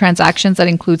 completed transactions that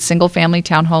include single-family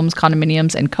townhomes,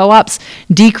 condominiums, and co-ops,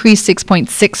 decreased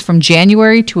 6.6 from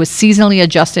January to a seasonally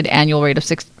adjusted annual rate of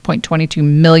 6.22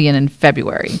 million in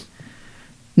February.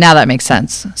 Now that makes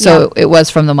sense. So it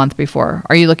was from the month before.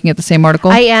 Are you looking at the same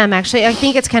article? I am, actually. I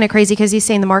think it's kind of crazy because he's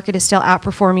saying the market is still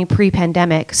outperforming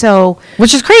pre-pandemic. So,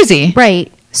 which is crazy.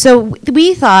 Right. So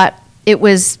we thought it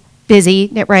was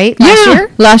busy, right?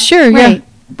 Last year, yeah. Right.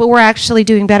 But we're actually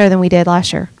doing better than we did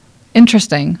last year.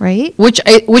 Interesting. Right. Which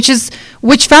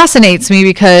fascinates me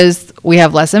because we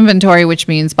have less inventory, which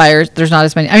means buyers, there's not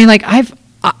as many. I mean, like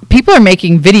people are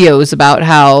making videos about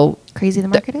how crazy the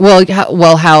market is.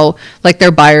 How like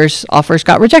their buyers' offers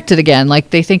got rejected again. Like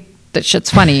they think that shit's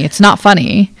funny. It's not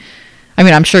funny. I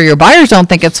mean, I'm sure your buyers don't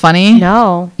think it's funny.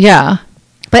 No. Yeah.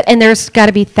 And there's got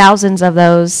to be thousands of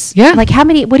those. Yeah. Like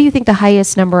what do you think the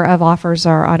highest number of offers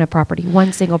are on a property,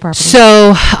 one single property?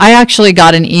 So I actually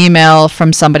got an email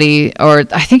from somebody, or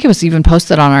I think it was even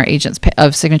posted on our Agents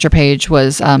of Signature page,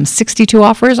 was 62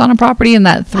 offers on a property in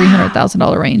that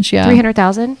 $300,000 range. Yeah.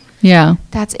 300,000? Yeah.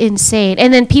 That's insane.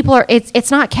 And then people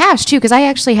it's not cash too, because I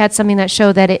actually had something that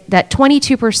showed that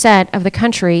 22% of the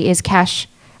country is cash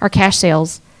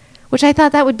sales, which I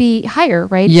thought that would be higher,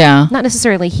 right? Yeah. Not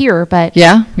necessarily here, but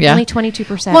yeah. Only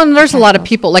 22%. Well, and there's a lot of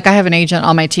people, like I have an agent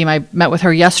on my team. I met with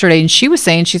her yesterday and she was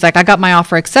saying, she's like, I got my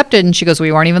offer accepted. And she goes,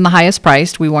 we weren't even the highest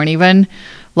priced. We weren't even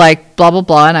like blah, blah,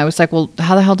 blah. And I was like, well,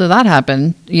 how the hell did that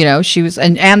happen? You know, she was,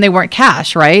 and they weren't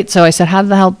cash, right? So I said, how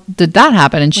the hell did that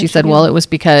happen? And she said, well, it was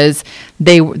because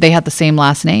they had the same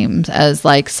last names as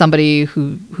like somebody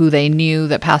who they knew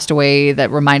that passed away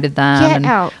that reminded them. Get and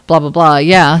out. Blah, blah, blah.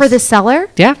 Yeah. For the seller?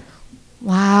 Yeah.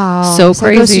 Wow. So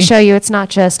It goes to crazy. show you it's not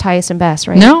just highest and best,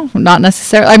 right? No, not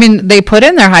necessarily. I mean, they put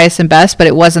in their highest and best, but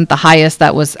it wasn't the highest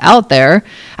that was out there.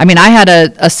 I mean, I had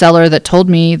a seller that told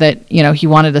me that, you know, he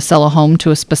wanted to sell a home to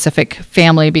a specific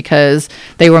family because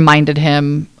they reminded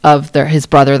him of his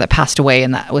brother that passed away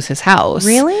and that was his house.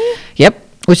 Really? Yep.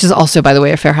 Which is also, by the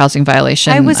way, a fair housing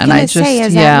violation. I was going to say,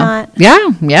 is that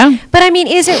not? Yeah. But I mean,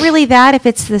 is it really that if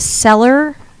it's the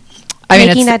seller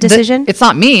making that decision? It's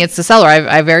not me. It's the seller.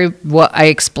 I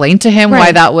explained to him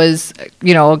why that was,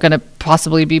 you know, going to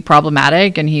possibly be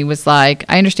problematic, and he was like,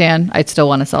 "I understand. I'd still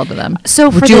want to sell to them. So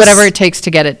we'll do whatever it takes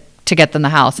to get them the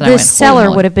house." And the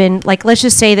seller would have been like, let's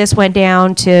just say this went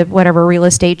down to whatever real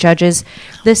estate judges.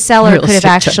 The seller could have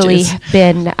actually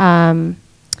been,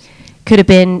 could have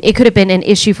been an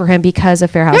issue for him because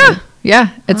of fair housing. Yeah,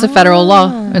 it's a federal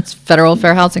law. It's federal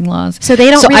fair housing laws. So they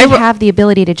don't really have the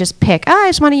ability to just pick, I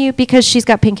just want to use because she's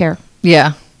got pink hair.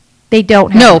 Yeah. They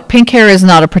don't have No, pink hair is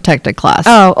not a protected class.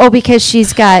 Oh, because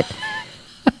she's got...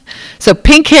 So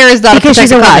pink hair is not because a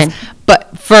protected class. Woman.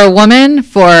 But for a woman,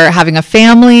 for having a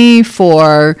family,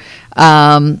 for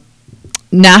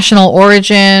national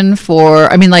origin,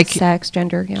 sex,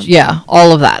 gender, yeah,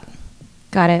 all of that.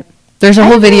 Got it. There's a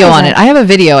whole video on it. I have a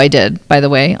video I did, by the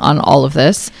way, on all of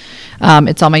this.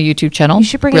 It's on my YouTube channel. You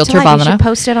should bring Realtor it to life. Vandana. You should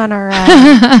post it on our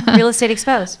Real Estate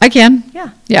Exposed. I can.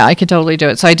 Yeah, I can totally do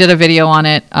it. So I did a video on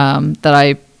it that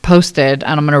I posted,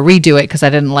 and I'm going to redo it because I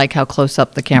didn't like how close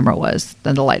up the camera was.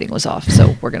 Then the lighting was off,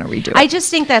 so we're going to redo it. I just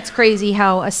think that's crazy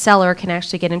how a seller can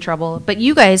actually get in trouble, but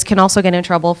you guys can also get in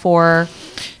trouble for...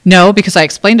 No, because I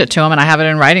explained it to him, and I have it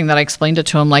in writing that I explained it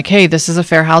to him, like, hey, this is a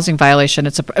fair housing violation.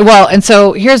 And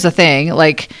so here's the thing,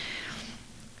 like,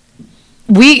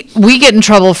 we get in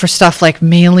trouble for stuff like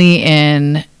mainly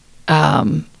in,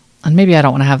 and maybe I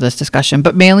don't want to have this discussion,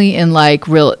 but mainly in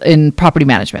in property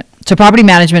management. So property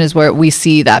management is where we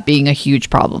see that being a huge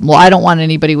problem. Well, I don't want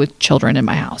anybody with children in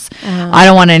my house. I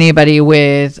don't want anybody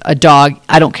with a dog.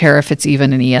 I don't care if it's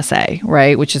even an ESA,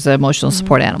 right? Which is an emotional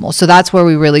support animal. So that's where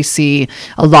we really see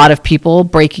a lot of people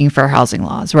breaking fair housing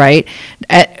laws, right?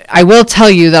 I will tell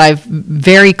you that I've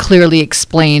very clearly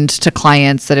explained to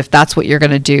clients that if that's what you're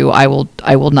going to do, I will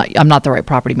not, I'm not the right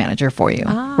property manager for you,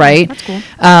 right? That's cool.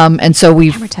 And so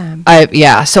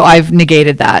so I've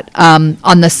negated that.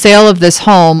 On the sale of this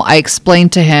home, I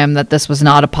explained to him that this was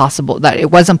not that it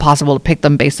wasn't possible to pick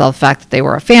them based on the fact that they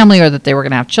were a family or that they were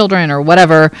going to have children or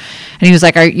whatever. And he was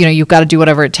like, you've got to do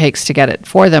whatever it takes to get it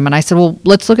for them. And I said, well,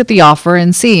 let's look at the offer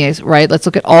and see, right? Let's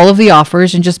look at all of the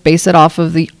offers and just base it off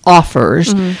of the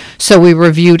offers. So we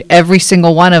reviewed every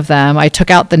single one of them. I took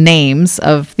out the names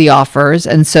of the offers.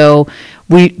 And so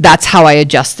that's how I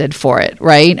adjusted for it,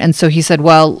 right? And so he said,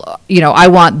 well, I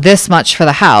want this much for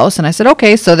the house. And I said,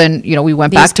 okay. So then, we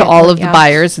went back to all of the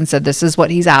buyers and said, this is what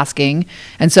he's asking.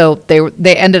 And so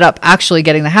they ended up actually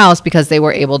getting the house because they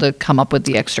were able to come up with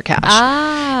the extra cash.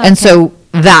 And so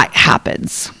that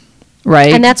happens,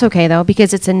 right? And that's okay though,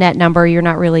 because it's a net number. You're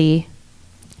not really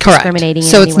discriminating.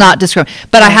 So it's not discriminating.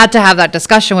 But I had to have that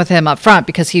discussion with him up front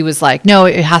because he was like, no,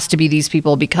 it has to be these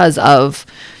people because of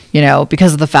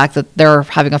the fact that they're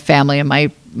having a family and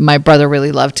my brother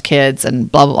really loved kids and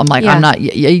blah, blah. I'm like,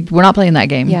 we're not playing that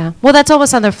game. Yeah. Well, that's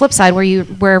almost on the flip side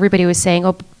where everybody was saying,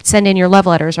 oh, send in your love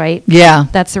letters, right? Yeah.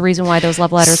 That's the reason why those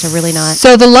love letters are really not.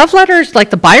 So the love letters, like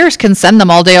the buyers can send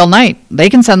them all day, all night. They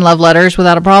can send love letters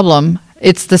without a problem.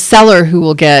 It's the seller who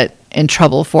will get in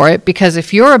trouble for it, because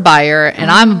if you're a buyer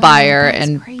and I'm a buyer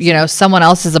and crazy. Someone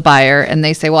else is a buyer and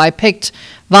they say, well, I picked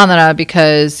Vandana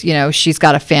because she's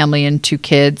got a family and 2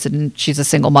 kids and she's a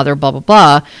single mother, blah blah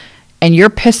blah, and you're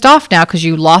pissed off now because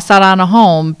you lost out on a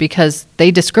home because they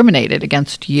discriminated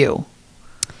against you.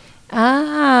 So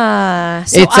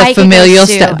it's a familial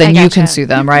then you can sue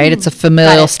them, right? It's a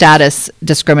familial status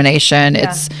discrimination. Yeah.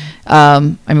 It's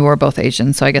we're both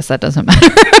Asian, so I guess that doesn't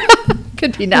matter.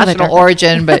 Could be national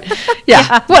origin, but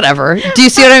whatever. Do you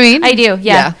see what I mean? I do.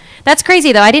 Yeah. That's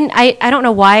crazy though. I don't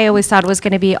know why I always thought it was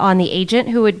going to be on the agent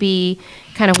who would be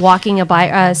kind of walking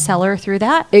a seller through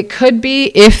that. It could be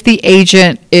if the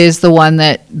agent is the one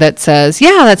that says,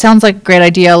 yeah, that sounds like a great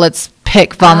idea. Let's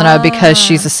pick Vandana because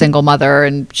she's a single mother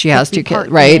and she has 2 kids,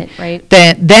 right? Right.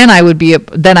 Then I would be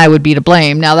to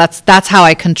blame. Now that's how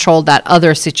I controlled that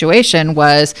other situation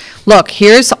was, look,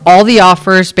 here's all the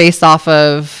offers based off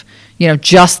of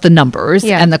just the numbers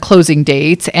and the closing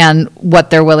dates and what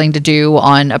they're willing to do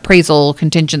on appraisal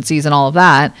contingencies and all of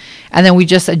that. And then we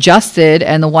just adjusted,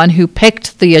 and the one who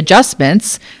picked the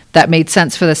adjustments that made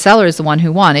sense for the seller is the one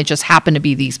who won. It just happened to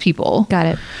be these people. Got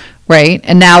it. Right.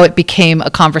 And now it became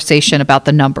a conversation about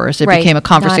the numbers. It became a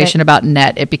conversation about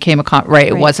net. It became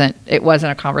It wasn't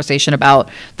a conversation about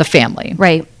the family.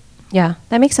 Right. Yeah.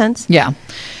 That makes sense. Yeah.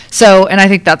 So, and I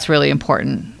think that's really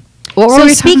important. So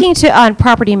speaking on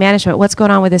property management, what's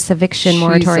going on with this eviction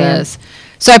moratorium?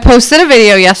 So I posted a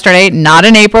video yesterday, not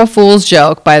an April Fool's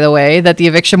joke, by the way, that the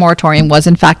eviction moratorium was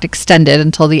in fact extended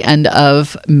until the end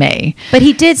of May. But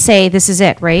he did say this is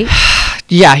it, right?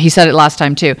 Yeah, he said it last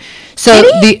time too. So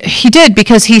he did,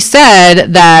 because he said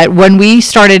that when we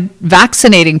started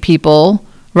vaccinating people,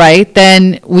 right,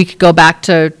 then we could go back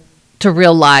to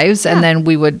real lives, and then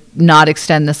we would not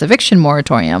extend this eviction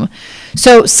moratorium.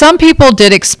 So some people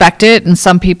did expect it and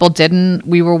some people didn't.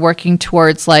 We were working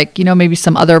towards maybe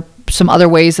some other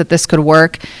ways that this could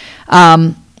work.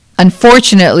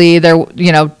 Unfortunately,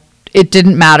 it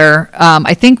didn't matter.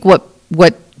 I think what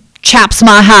chaps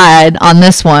my hide on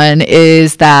this one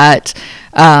is that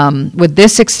with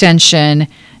this extension,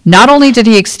 not only did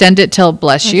he extend it till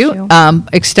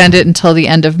extend it until the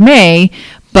end of May,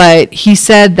 but he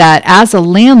said that as a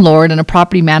landlord and a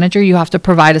property manager, you have to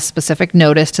provide a specific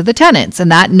notice to the tenants, and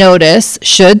that notice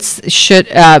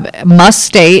must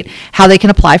state how they can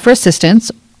apply for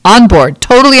assistance.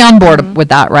 Totally on board with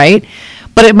that, right?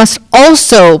 But it must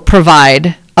also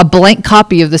provide a blank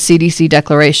copy of the CDC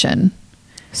declaration.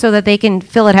 So that they can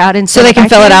fill it out and send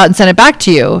it back to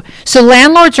you. So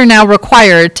landlords are now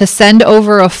required to send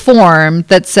over a form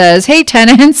that says, hey,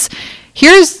 tenants,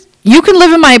 you can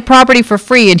live in my property for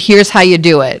free, and here's how you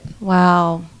do it.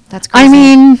 Wow. That's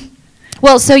crazy.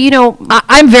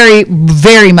 I'm very,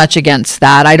 very much against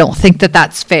that. I don't think that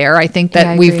that's fair. I think that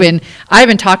I've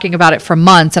been talking about it for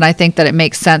months, and I think that it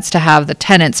makes sense to have the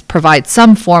tenants provide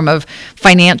some form of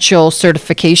financial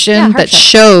certification that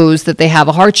shows that they have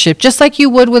a hardship, just like you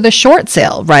would with a short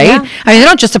sale, right? Yeah. I mean, they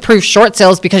don't just approve short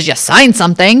sales because you sign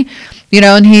something.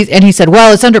 And he said,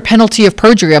 well, it's under penalty of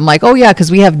perjury. I'm like, oh yeah,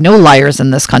 because we have no liars in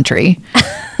this country.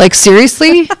 Like,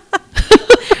 seriously?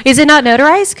 Is it not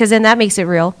notarized? Because then that makes it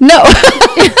real. No.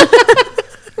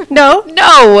 No?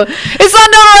 No. It's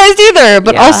not notarized either,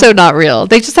 but also not real.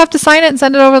 They just have to sign it and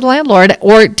send it over to the landlord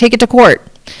or take it to court.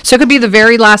 So it could be the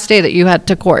very last day that you had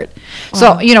to court.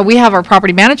 Wow. So, we have our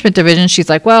property management division. She's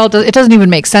like, well, it doesn't even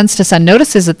make sense to send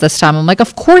notices at this time. I'm like,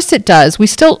 of course it does. We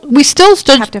still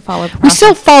have to follow the process. We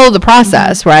still follow the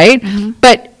process, right? Mm-hmm.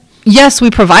 But yes, we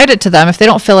provide it to them. If they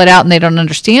don't fill it out and they don't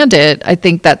understand it, I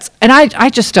think and I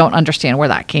just don't understand where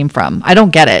that came from. I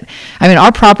don't get it. I mean,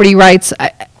 our property rights,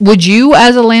 would you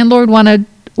as a landlord want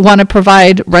to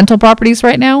provide rental properties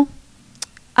right now?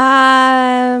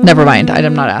 Never mind.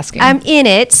 I'm not asking. I'm in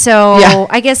it. So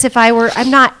I guess if I were,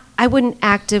 I wouldn't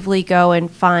actively go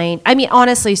and find,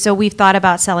 honestly, so we've thought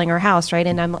about selling our house, right?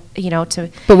 And I'm,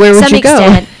 to but where would you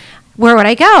go? where would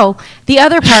I go? The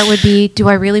other part would be, do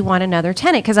I really want another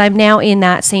tenant? Because I'm now in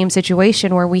that same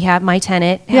situation where we have my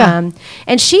tenant. Yeah.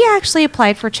 And she actually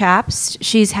applied for CHAPS.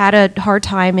 She's had a hard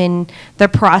time in the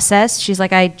process. She's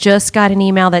like, I just got an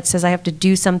email that says I have to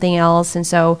do something else. And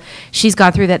so she's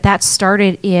gone through that. That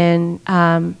started in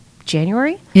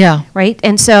January. Yeah. Right.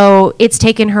 And so it's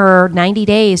taken her 90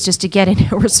 days just to get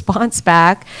a response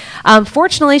back.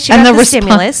 Fortunately, she got the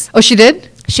stimulus. Oh, she did?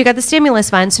 She got the stimulus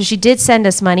fund, so she did send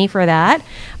us money for that.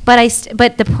 But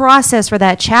but the process for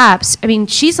that CHAPS, I mean,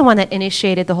 she's the one that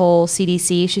initiated the whole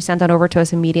CDC. She sent that over to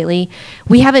us immediately.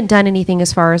 We haven't done anything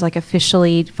as far as like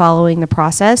officially following the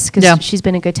process because she's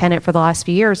been a good tenant for the last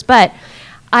few years. But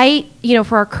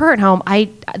for our current home,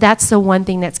 that's the one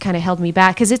thing that's kind of held me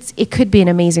back because it could be an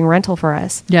amazing rental for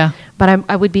us. Yeah. But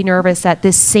I would be nervous that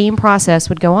this same process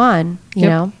would go on, you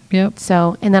know? Yep.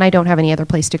 So, and then I don't have any other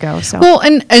place to go. So. Well,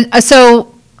 and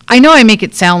so I know I make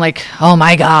it sound like, oh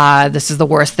my God, this is the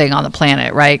worst thing on the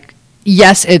planet, right?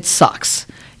 Yes, it sucks.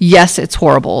 Yes, it's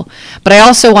horrible. But I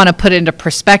also want to put into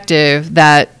perspective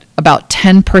that about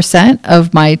 10%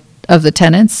 of the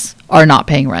tenants are not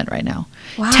paying rent right now.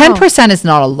 Wow. 10% is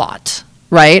not a lot,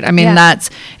 right? I mean, that's,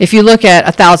 if you look at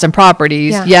 1,000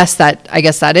 properties, yes, I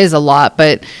guess that is a lot,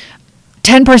 but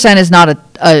 10% is not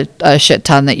a shit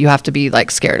ton that you have to be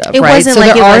like scared of, it right? Wasn't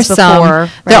like it was before,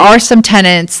 right? There are some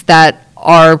tenants that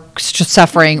are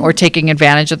suffering or taking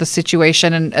advantage of the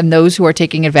situation, and those who are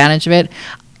taking advantage of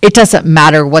it doesn't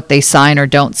matter what they sign or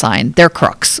don't sign. They're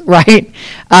crooks, right?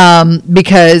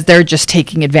 Because they're just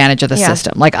taking advantage of the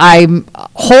system. Like, I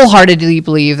wholeheartedly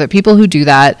believe that people who do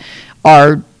that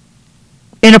are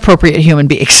inappropriate human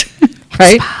beings,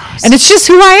 right? And it's just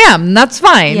who I am. That's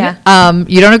fine. Yeah.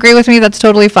 You don't agree with me? That's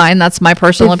totally fine. That's my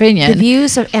personal opinion. The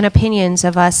views and opinions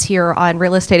of us here on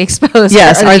Real Estate Exposed.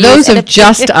 Yes, are those of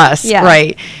just us,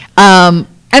 right?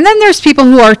 And then there's people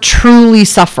who are truly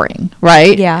suffering,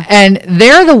 right? Yeah. And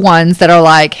they're the ones that are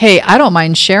like, hey, I don't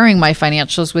mind sharing my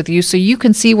financials with you so you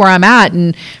can see where I'm at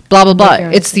and blah, blah, blah.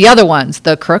 It's the other ones,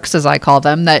 the crooks, as I call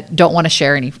them, that don't want to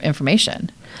share any information.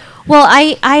 Well,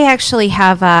 I actually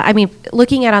have,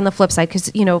 looking at on the flip side,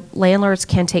 because, landlords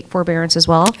can take forbearance as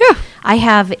well. Yeah. I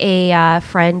have a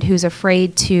friend who's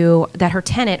afraid that her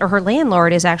tenant or her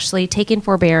landlord is actually taking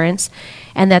forbearance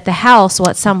and that the house will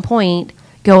at some point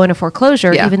go into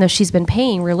foreclosure, even though she's been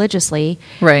paying religiously.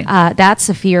 Right. That's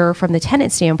a fear from the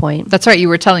tenant standpoint. That's right. You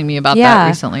were telling me about that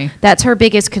recently. That's her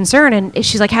biggest concern. And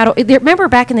she's like, remember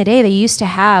back in the day, they used to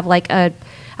have like a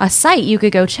site you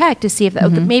could go check to see if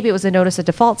maybe it was a notice of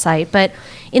default site. But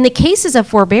in the cases of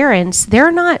forbearance,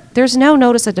 there's no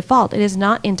notice of default. It is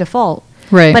not in default.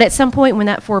 Right. But at some point when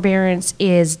that forbearance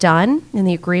is done in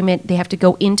the agreement, they have to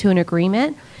go into an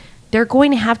agreement. They're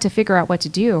going to have to figure out what to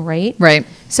do, right? Right.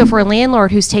 So for a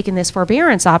landlord who's taken this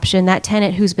forbearance option, that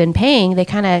tenant who's been paying, they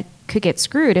kind of could get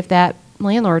screwed if that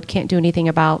landlord can't do anything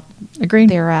about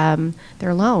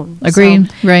their loan.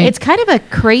 Agreed. So right. It's kind of a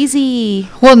crazy.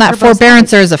 Well, in that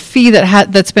forbearance, there's a fee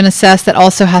that's been assessed that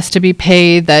also has to be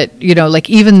paid. That like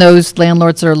even those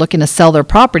landlords that are looking to sell their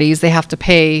properties, they have to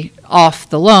pay off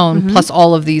the loan plus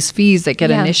all of these fees that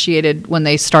get initiated when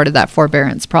they started that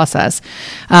forbearance process.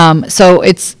 So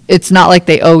it's not like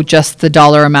they owe just the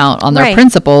dollar amount on their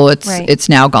principal. It's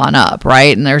now gone up,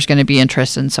 right? And there's going to be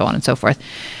interest and so on and so forth.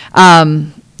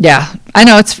 Yeah, I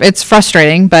know it's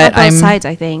frustrating, but on both sides,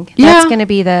 I think. That's going to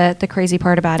be the crazy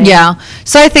part about it. Yeah.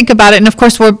 So I think about it, and of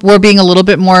course we're being a little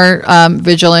bit more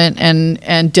vigilant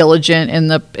and diligent in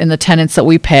the tenants that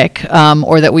we pick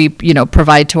or that we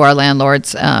provide to our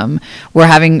landlords. We're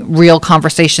having real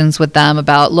conversations with them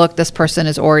about, look, this person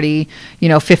is already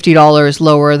 $50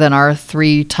 lower than our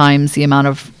 3 times the amount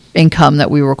of income that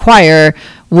we require.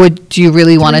 Do you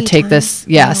really want to take this?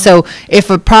 Yeah. So if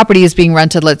a property is being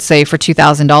rented, let's say for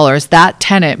 $2,000, that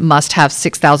tenant must have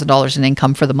 $6,000 in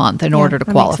income for the month in order to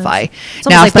qualify.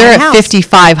 Now, if they're at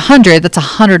 $5,500, that's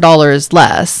 $100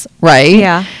 less, right?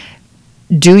 Yeah.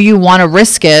 Do you want to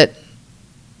risk it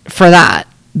for that?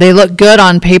 They look good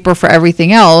on paper for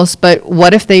everything else, but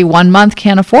what if they 1 month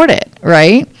can't afford it,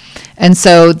 right? And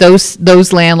so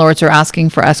those landlords are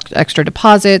asking for extra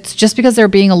deposits just because they're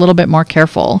being a little bit more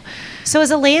careful. So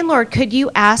as a landlord, could you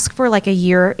ask for like a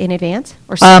year in advance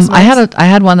or 6 months? I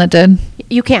had one that did.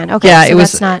 You can. Okay. Yeah, so it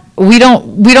was that's not. We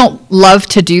don't love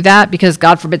to do that because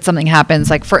God forbid something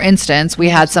happens. Like for instance, we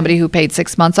had somebody who paid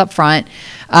 6 months up front,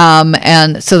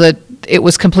 and so that it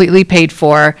was completely paid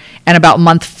for. And about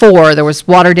month 4, there was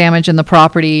water damage in the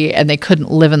property, and they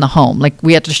couldn't live in the home. Like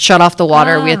we had to shut off the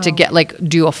water. We had to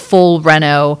do a full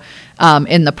reno.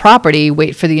 in the property,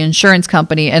 wait for the insurance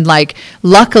company. And like,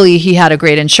 luckily he had a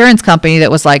great insurance company that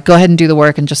was like, go ahead and do the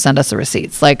work and just send us the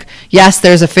receipts. Like, yes,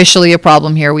 there's officially a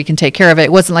problem here. We can take care of it.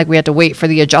 It wasn't like we had to wait for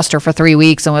the adjuster for 3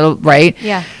 weeks right?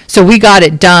 Yeah. So we got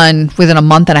it done within a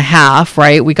month and a half,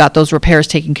 right? We got those repairs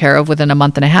taken care of within a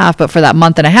month and a half. But for that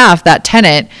month and a half, that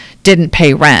tenant didn't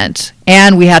pay rent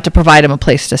and we had to provide him a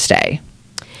place to stay.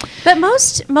 But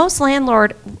most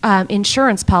landlord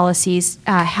insurance policies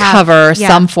have cover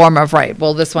some form of right.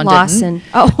 Well, this one loss didn't.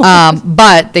 and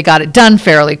but they got it done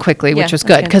fairly quickly, which Yeah, was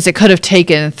that's good because it could have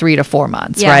taken 3 to 4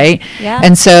 months, Yeah. right? Yeah.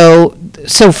 And so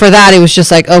for that, it was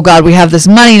just like, oh God, we have this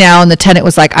money now, and the tenant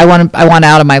was like, I want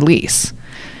out of my lease,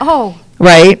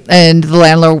 right? And the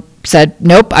landlord said,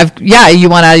 nope, you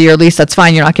want out of your lease, that's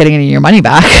fine. You're not getting any of your money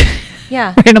back.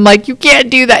 Yeah. And I'm like, you can't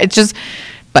do that. It's just,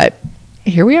 but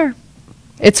here we are.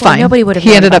 It's Well, fine. nobody would have He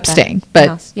known ended about up that staying, in but the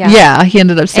house. Yeah. yeah, he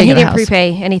ended up And staying he in the didn't house.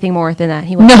 prepay anything more than that.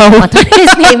 He No. went on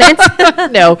his payments.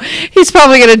 No, he's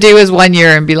probably going to do his 1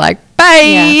 year and be like, bye.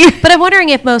 Yeah. But I'm wondering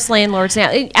if most landlords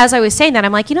now, as I was saying that,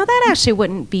 I'm like, that actually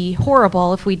wouldn't be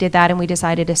horrible if we did that and we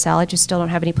decided to sell. I just still don't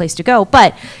have any place to go.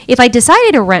 But if I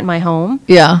decided to rent my home,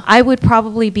 Yeah. I would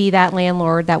probably be that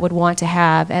landlord that would want to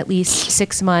have at least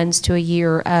 6 months to a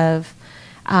year of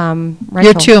rental.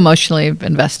 You're too emotionally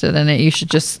invested in it. You should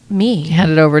just Me.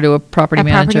 hand it over to a property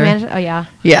manager. Oh, yeah.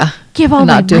 Yeah. Give all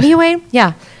my Not do- money away?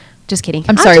 Yeah. Just kidding.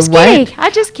 I'm sorry, just what? Kidding.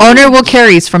 I'm just kidding. Owner will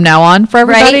carries from now on for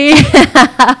everybody.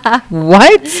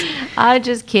 What? I'm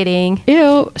just kidding.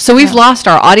 Ew. So we've lost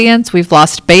our audience. We've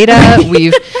lost beta.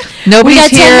 Nobody's We got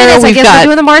 10 here. minutes. I We've guess got we're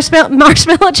doing the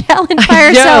marshmallow challenge by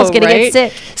ourselves. Gonna get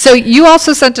sick. So you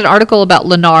also sent an article about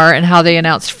Lennar and how they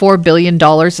announced $4 billion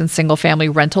in single family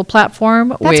rental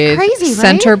platform with crazy,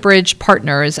 right? Centerbridge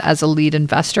Partners as a lead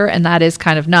investor. And that is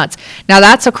kind of nuts. Now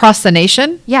that's across the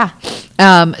nation. Yeah.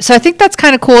 So I think that's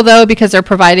kind of cool though, because they're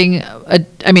providing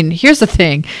here's the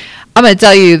thing. I'm going to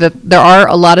tell you that there are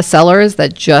a lot of sellers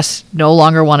that just no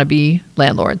longer want to be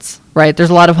landlords, right? There's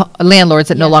a lot of landlords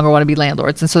that no longer want to be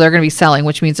landlords. And so they're going to be selling,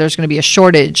 which means there's going to be a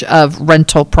shortage of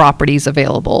rental properties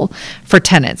available for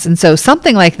tenants. And so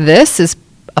something like this is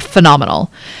phenomenal.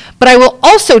 But I will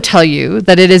also tell you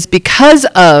that it is because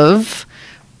of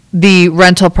the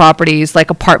rental properties like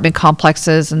apartment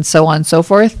complexes and so on and so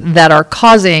forth that are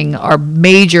causing our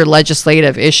major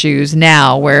legislative issues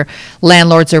now, where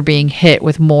landlords are being hit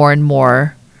with more and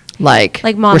more like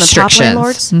mom restrictions. and pop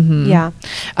landlords. Mhm.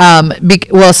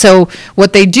 Yeah. So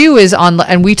what they do is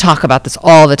and we talk about this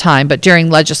all the time, but during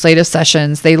legislative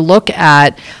sessions, they look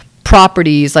at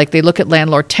properties, like they look at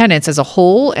landlord tenants as a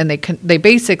whole, and they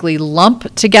basically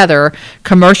lump together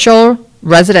commercial,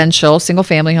 residential, single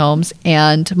family homes,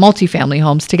 and multifamily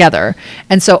homes together.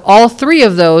 And so all three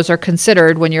of those are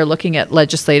considered when you're looking at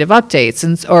legislative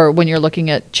updates or when you're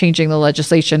looking at changing the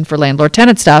legislation for landlord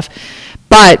tenant stuff.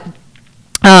 But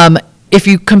if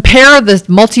you compare the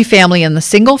multifamily and the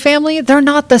single family, they're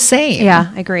not the same. Yeah,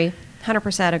 I agree.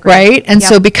 100% agree. Right? And Yep.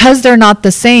 so because they're not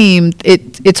the same,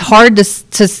 it's hard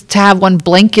to have one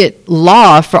blanket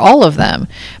law for all of them.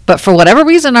 But for whatever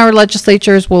reason, our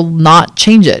legislatures will not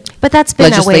change it. But that's been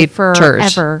that way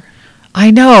Legislatures. forever. I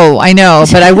know,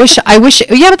 but I wish,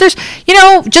 but there's,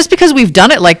 just because we've done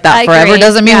it like that I forever agree,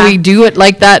 doesn't mean yeah. we do it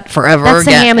like that forever That's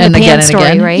the again ham and and the again pan and story,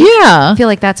 again. right? Yeah. I feel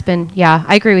like that's been,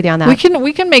 I agree with you on that.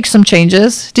 We can make some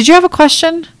changes. Did you have a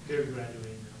question?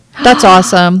 That's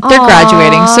awesome. They're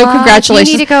graduating. So Aw, congratulations.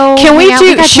 do you need to go Can we hang out? We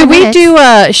do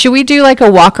got 10 should we do like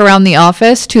a walk around the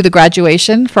office to the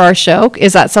graduation for our show?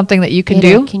 Is that something that you can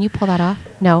Beta, do? Can you pull that off?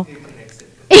 No.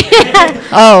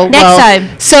 Oh, Next well,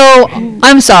 time. So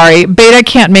I'm sorry, Beta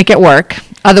can't make it work.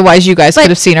 Otherwise, you guys could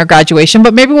have seen our graduation.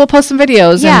 But maybe we'll post some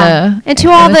videos. Yeah. And to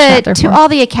all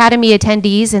the Academy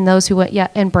attendees and those who went,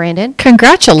 and Brandon.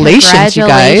 Congratulations, you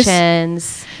guys.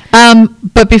 Congratulations.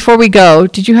 But before we go,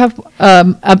 did you have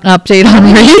an update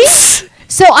on rates?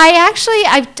 So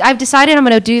I've decided I'm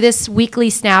going to do this weekly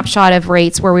snapshot of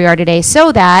rates where we are today,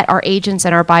 so that our agents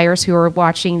and our buyers who are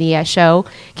watching the show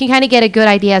can kind of get a good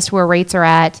idea as to where rates are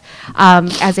at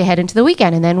as they head into the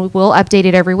weekend, and then we'll update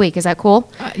it every week. Is that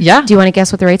cool? Yeah. Do you want to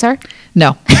guess what the rates are?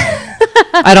 No.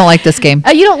 I don't like this game.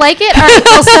 Oh, you don't like it? All right.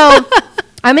 Well, so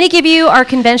I'm going to give you our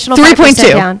conventional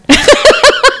 3.2 down.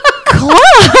 Close.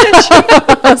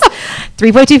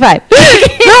 3.25.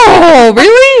 No,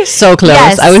 really? So close.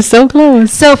 Yes. I was so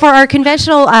close. So for our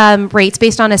conventional rates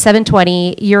based on a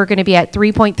 720, you're going to be at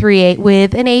 3.38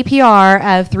 with an APR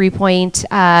of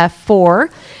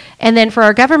 3.4. And then for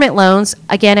our government loans,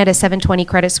 again at a 720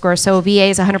 credit score, so VA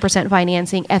is 100%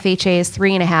 financing, FHA is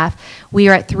 3.5. We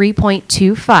are at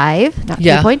 3.25, not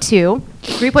Yeah. 3.2.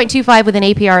 3.25 with an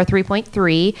APR of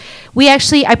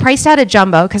 3.3. I priced out a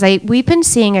jumbo because we've been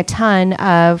seeing a ton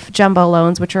of jumbo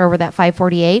loans, which are over that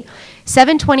 548.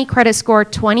 720 credit score,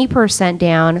 20%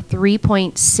 down,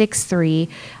 3.63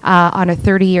 on a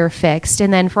 30-year fixed.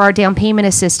 And then for our down payment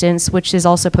assistance, which is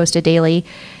also posted daily,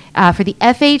 for the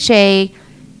FHA,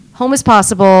 home is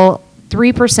possible,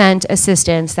 3%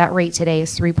 assistance. That rate today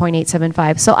is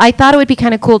 3.875. So I thought it would be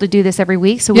kind of cool to do this every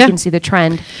week so we can see the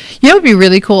trend. You know what would be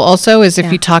really cool also is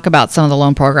if you talk about some of the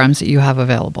loan programs that you have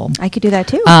available. I could do that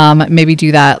too. Maybe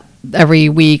do that every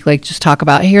week, like just talk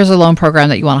about, here's a loan program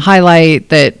that you want to highlight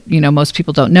that, you know, most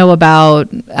people don't know about.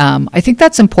 I think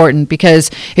that's important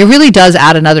because it really does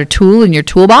add another tool in your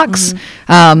toolbox.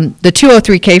 The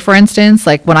 203K, for instance,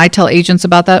 like when I tell agents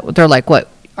about that, they're like, what?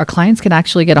 Our clients can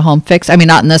actually get a home fixed. I mean,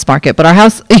 not in this market, but our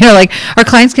house, you know, like our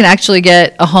clients can actually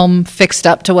get a home fixed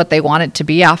up to what they want it to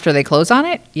be after they close on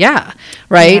it. Yeah.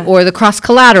 Right. Yeah. Or the cross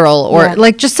collateral or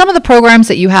like just some of the programs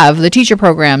that you have, the teacher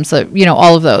programs, you know,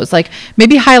 all of those, like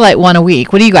maybe highlight one a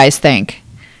week. What do you guys think?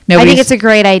 I think it's a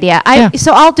great idea.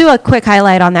 So I'll do a quick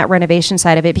highlight on that renovation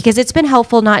side of it because it's been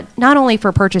helpful not only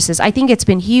for purchases. I think it's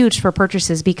been huge for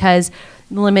purchases because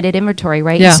limited inventory,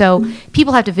 right? Yeah. So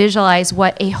people have to visualize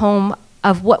what a home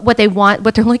of what they want,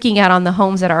 what they're looking at on the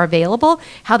homes that are available,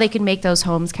 how they can make those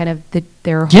homes kind of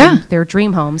their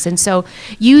dream homes. And so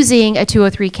using a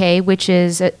 203K, which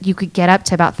is you could get up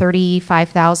to about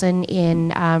 $35,000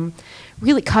 in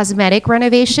really cosmetic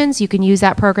renovations. You can use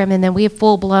that program, and then we have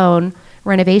full-blown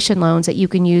renovation loans that you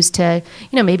can use to,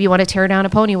 you know, maybe you want to tear down a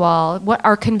pony wall. What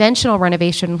our conventional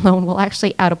renovation loan will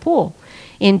actually add a pool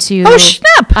into. Oh,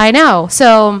 snap! I know.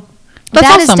 So that's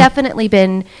that awesome. has definitely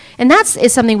been, and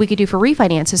is something we could do for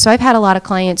refinances. So I've had a lot of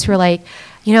clients who are like,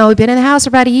 you know, we've been in the house for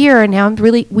about a year and now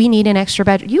we need an extra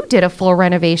bedroom. You did a full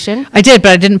renovation. I did,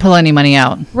 but I didn't pull any money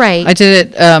out. Right. I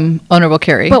did it, owner will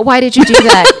carry. But why did you do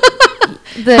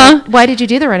that? Why did you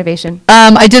do the renovation?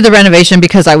 I did the renovation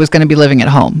because I was going to be living at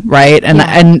home, right?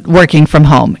 And working from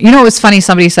home. You know, it was funny.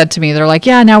 Somebody said to me, they're like,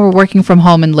 yeah, now we're working from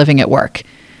home and living at work.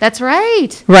 That's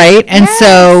right. Right. And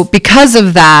so because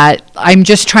of that, I'm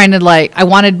just trying to I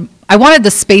wanted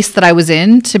the space that I was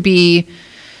in to be,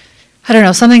 I don't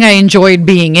know, something I enjoyed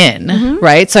being in.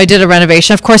 Right. So I did a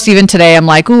renovation. Of course, even today I'm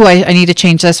like, ooh, I need to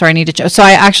change this or I need to. So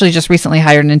I actually just recently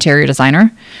hired an interior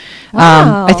designer.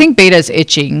 Wow. I think Beta's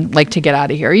itching to get out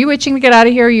of here. Are you itching to get out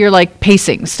of here? You're like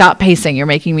pacing. Stop pacing. You're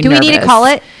making me nervous. Do we need to call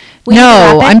it?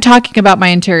 No, I'm talking about my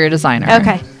interior designer.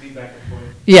 Okay.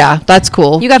 Yeah, that's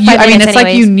cool. You got 5 minutes I mean, it's anyways.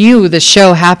 like you knew the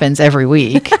show happens every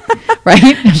week,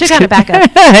 right? Should have a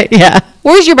backup. Yeah.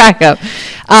 Where's your backup?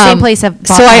 Same place I've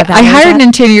So I hired an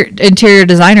interior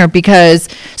designer because,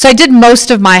 so I did most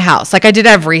of my house. Like I did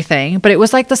everything, but it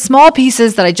was like the small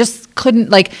pieces that I just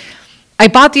couldn't, I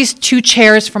bought these 2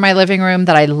 chairs for my living room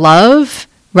that I love,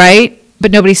 right? But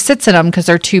nobody sits in them because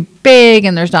they're too big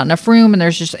and there's not enough room and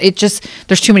there's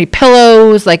too many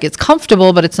pillows. Like it's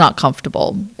comfortable, but it's not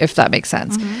comfortable, if that makes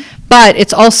sense. But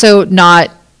it's also not,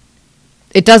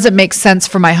 it doesn't make sense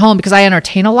for my home because I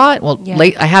entertain a lot. Well,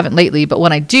 I haven't lately, but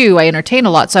when I do, I entertain a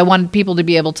lot. So I wanted people to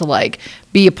be able to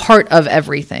be a part of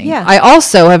everything. Yeah. I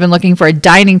also have been looking for a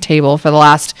dining table for the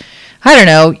last,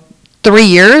 3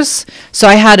 years. So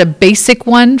I had a basic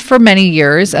one for many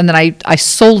years and then I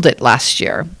sold it last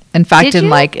year. In fact,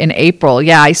 in April,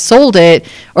 I sold it,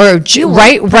 or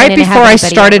right before I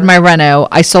started my reno,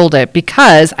 I sold it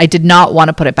because I did not want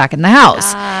to put it back in the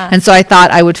house. And so I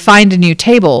thought I would find a new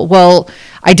table. Well,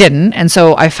 I didn't, and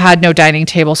so I've had no dining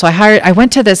table. So I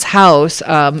went to this house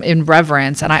in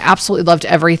Reverence, and I absolutely loved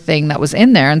everything that was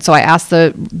in there. And so I asked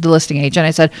the listing agent,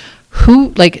 I said,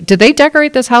 did they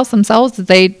decorate this house themselves? Did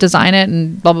they design it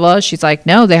and blah, blah, blah? She's like,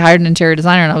 no, they hired an interior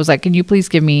designer. And I was like, can you please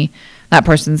give me that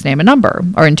person's name and number,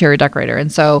 or interior decorator? And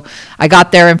so I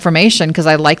got their information because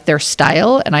I liked their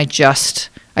style. And I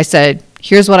said,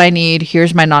 here's what I need.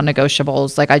 Here's my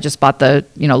non-negotiables. I just bought the,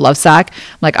 love sack.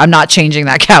 I'm not changing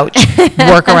that couch.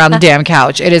 Work around the damn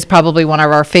couch. It is probably one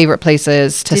of our favorite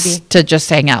places to just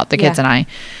hang out, the kids and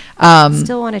I.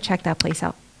 Still want to check that place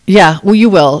out. Yeah, well, you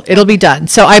will. It'll be done.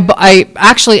 So I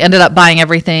actually ended up buying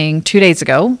everything 2 days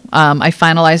ago. I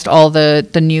finalized all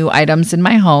the new items in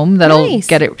my home that'll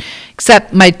get it.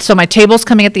 Except my table's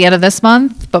coming at the end of this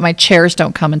month, but my chairs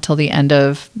don't come until the end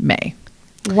of May.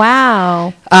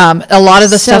 Wow. A lot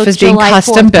of the stuff is being July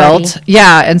custom 4th built. party.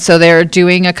 Yeah, and so they're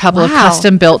doing a couple of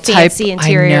custom built type. Fancy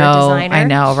interior designer. I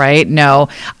know, right? No,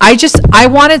 I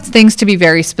wanted things to be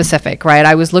very specific, right?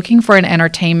 I was looking for an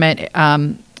entertainment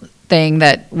thing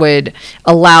that would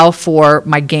allow for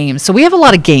my games. So we have a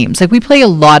lot of games. Like we play a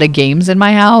lot of games in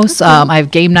my house. I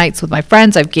have game nights with my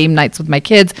friends. I have game nights with my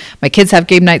kids. My kids have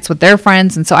game nights with their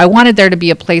friends. And so I wanted there to be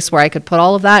a place where I could put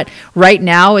all of that. Right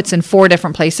now it's in 4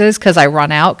 different places because I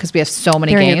run out because we have so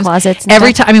many They're in games. your closets and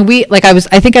Every stuff? time, I mean,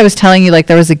 I think I was telling you, like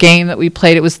there was a game that we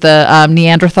played. It was the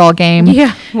Neanderthal game.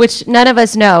 Yeah, which none of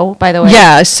us know, by the way.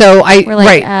 Yeah. So We're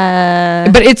like,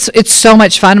 but it's so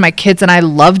much fun. My kids and I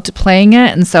loved playing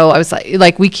it, and so I was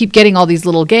like we keep getting all these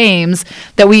little games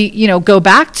that we go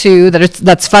back to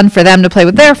that's fun for them to play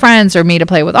with their friends or me to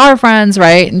play with our friends,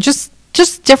 right? And just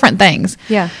different things.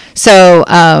 Yeah. So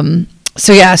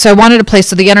so I wanted a place.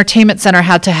 So the entertainment center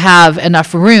had to have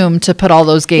enough room to put all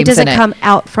those games it doesn't in it. come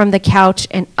out from the couch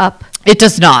and up. It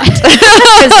does not.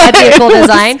 Because that'd be a cool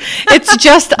design. It's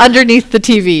just underneath the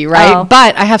TV, right? Oh.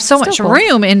 But I have so Still much cool.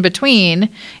 room in between,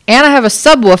 and I have a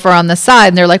subwoofer on the side.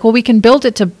 And they're like, well, we can build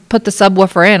it to put the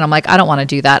subwoofer in. I'm like, I don't want to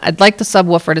do that. I'd like the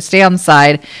subwoofer to stay on the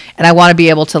side, and I want to be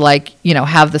able to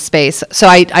have the space. So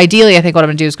ideally, I think what I'm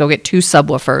going to do is go get 2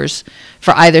 subwoofers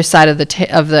for either side of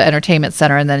the entertainment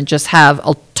center, and then just have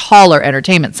a taller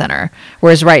entertainment center.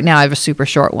 Whereas right now I have a super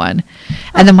short one.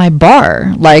 And then my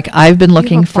bar, like I've been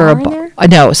looking for a bar in bar. there?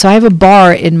 No, so I have a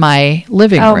bar in my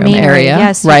living room main area. area,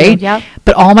 Yes, you do. right? Yep.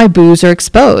 But all my booze are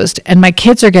exposed, and my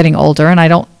kids are getting older, and I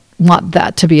don't want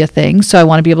that to be a thing. So I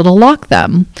want to be able to lock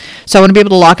them. So I want to be able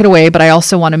to lock it away, but I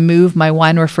also want to move my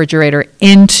wine refrigerator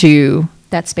into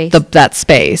That space. that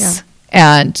space.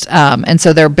 Yeah. And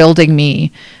so they're building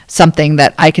me something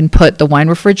that I can put the wine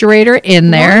refrigerator in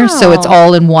there. So it's Wow.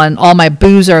 all in one. All my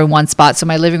booze are in one spot. So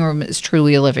my living room is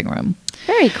truly a living room.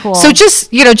 Very cool. So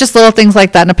just little things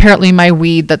like that. And apparently my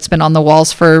weed that's been on the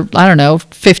walls for, I don't know,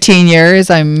 15 years.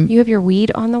 you have your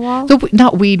weed on the wall?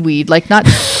 Not weed, like not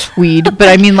weed, but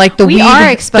I mean like the We weed. are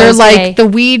exposed They're like today. the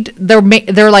weed.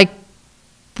 They're like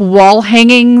wall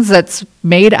hangings that's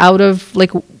made out of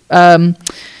like, oh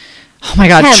my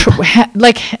God.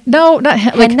 Hemp. No, not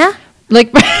hemp. Henna?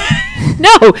 Like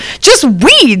no, just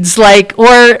weeds, like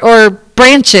or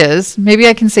branches. Maybe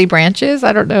I can say branches.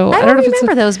 I don't know. I don't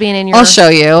remember those being in your... I'll show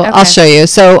you. Okay. I'll show you.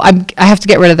 So I have to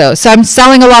get rid of those. So I'm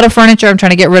selling a lot of furniture. I'm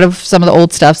trying to get rid of some of the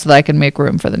old stuff so that I can make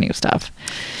room for the new stuff.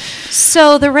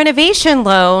 So the renovation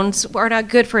loans are not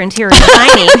good for interior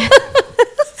designing.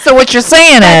 So what you're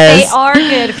saying But they is are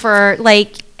good for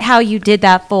like how you did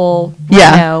that full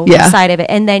Yeah, yeah. side of it,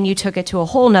 and then you took it to a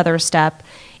whole nother step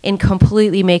in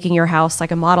completely making your house like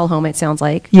a model home. It sounds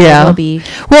like Yeah. It'll be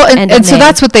well, end of and so May.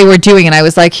 that's what they were doing. And I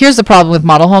was like, here's the problem with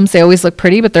model homes. They always look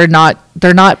pretty, but they're not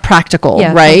practical,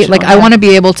 Yeah, right? functional, Like I yeah. want to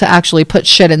be able to actually put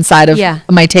shit inside of Yeah.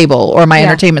 my table or my Yeah.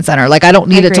 entertainment center. Like I don't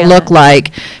need it agree to on look that.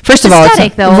 like, first of It's all,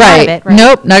 aesthetic, though, a lot of it, right?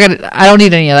 Nope, not gonna, I don't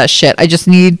need any of that shit. I just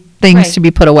need things Right. to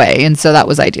be put away. And so that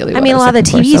was ideally I what mean, a was lot of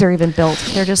the looking for, TVs so- are even built.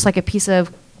 They're just like a piece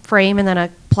of frame and then a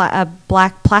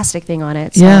black plastic thing on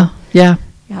it. So, Yeah, yeah.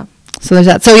 yeah. So there's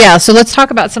that. So yeah, so let's talk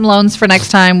about some loans for next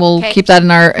time. We'll Okay. keep that in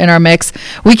our mix.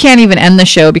 We can't even end the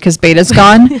show because Beta's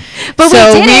gone. But we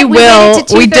so did it. We made it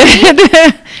to We 2:30.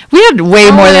 did. We had way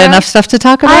more than yeah. enough stuff to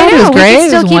talk I about. It was know, we could great. It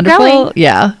still was keep wonderful. going.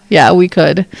 Yeah, we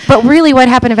could. But really, what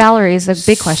happened to Valerie is a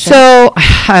big question. So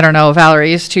I don't know.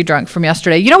 Valerie is too drunk from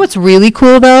yesterday. You know what's really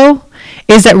cool though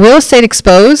is that Real Estate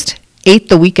Exposed ate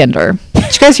the Weekender.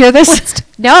 Did you guys hear this?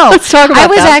 no, Let's talk about I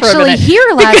was that for a actually minute. here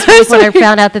last week Because- when I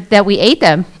found out that we ate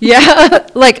them. Yeah,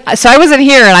 so I wasn't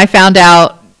here, and I found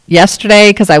out yesterday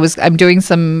because I'm doing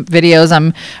some videos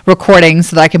I'm recording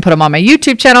so that I can put them on my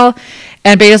YouTube channel.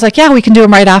 And Beta's like, yeah, we can do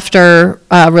them right after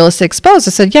Real Estate Exposed.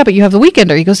 I said, yeah, but you have the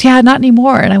Weekender. He goes, yeah, not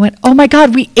anymore. And I went, oh my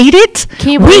God, we ate it. Can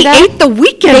you believe we that? ate the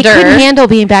Weekender. They couldn't handle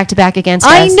being back to back against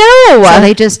I us. know. So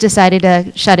they just decided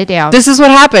to shut it down. This is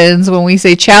what happens when we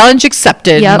say challenge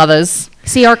accepted, Yep. mothers.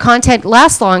 See, our content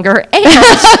lasts longer, and,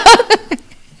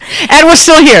 And we're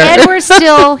still here. and we're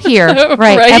still here.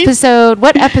 Right. Right?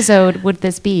 What episode would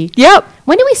this be? Yep.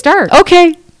 When did we start?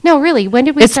 Okay. No, really. When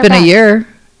did we It's start been a back? year.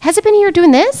 Has it been a year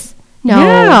doing this? No.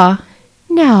 Yeah.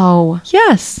 No.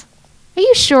 Yes. Are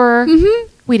you sure? Mm-hmm.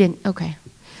 We didn't. Okay.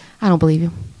 I don't believe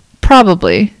you.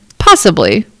 Probably.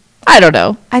 Possibly. I don't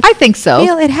know. I think so.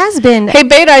 Feel it has been Hey,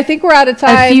 Beta, I think we're out of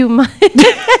time. a few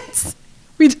months.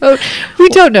 We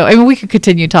don't know. I mean, we could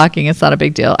continue talking. It's not a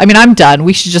big deal. I mean, I'm done.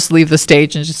 We should just leave the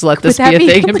stage and just let this be that a be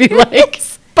thing and be like,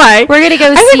 hilarious? bye. We're gonna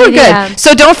go I think see we're the, good.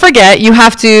 So don't forget, you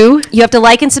have to. You have to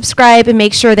like and subscribe and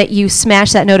make sure that you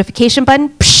smash that notification button.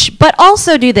 Psh, But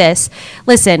also do this.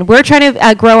 Listen, we're trying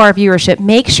to grow our viewership.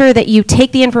 Make sure that you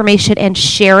take the information and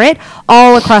share it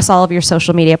all across all of your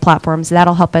social media platforms.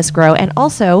 That'll help us grow and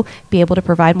also be able to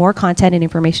provide more content and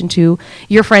information to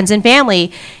your friends and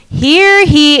family. Here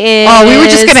he is. Oh, we were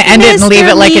just going to end it and leave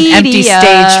it like an empty Media.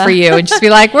 stage for you and just be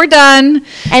like, we're done.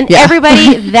 And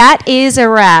everybody, that is a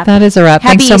wrap. That is a wrap.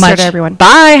 Happy Thanks so Easter much. to everyone.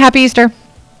 Bye. Happy Easter.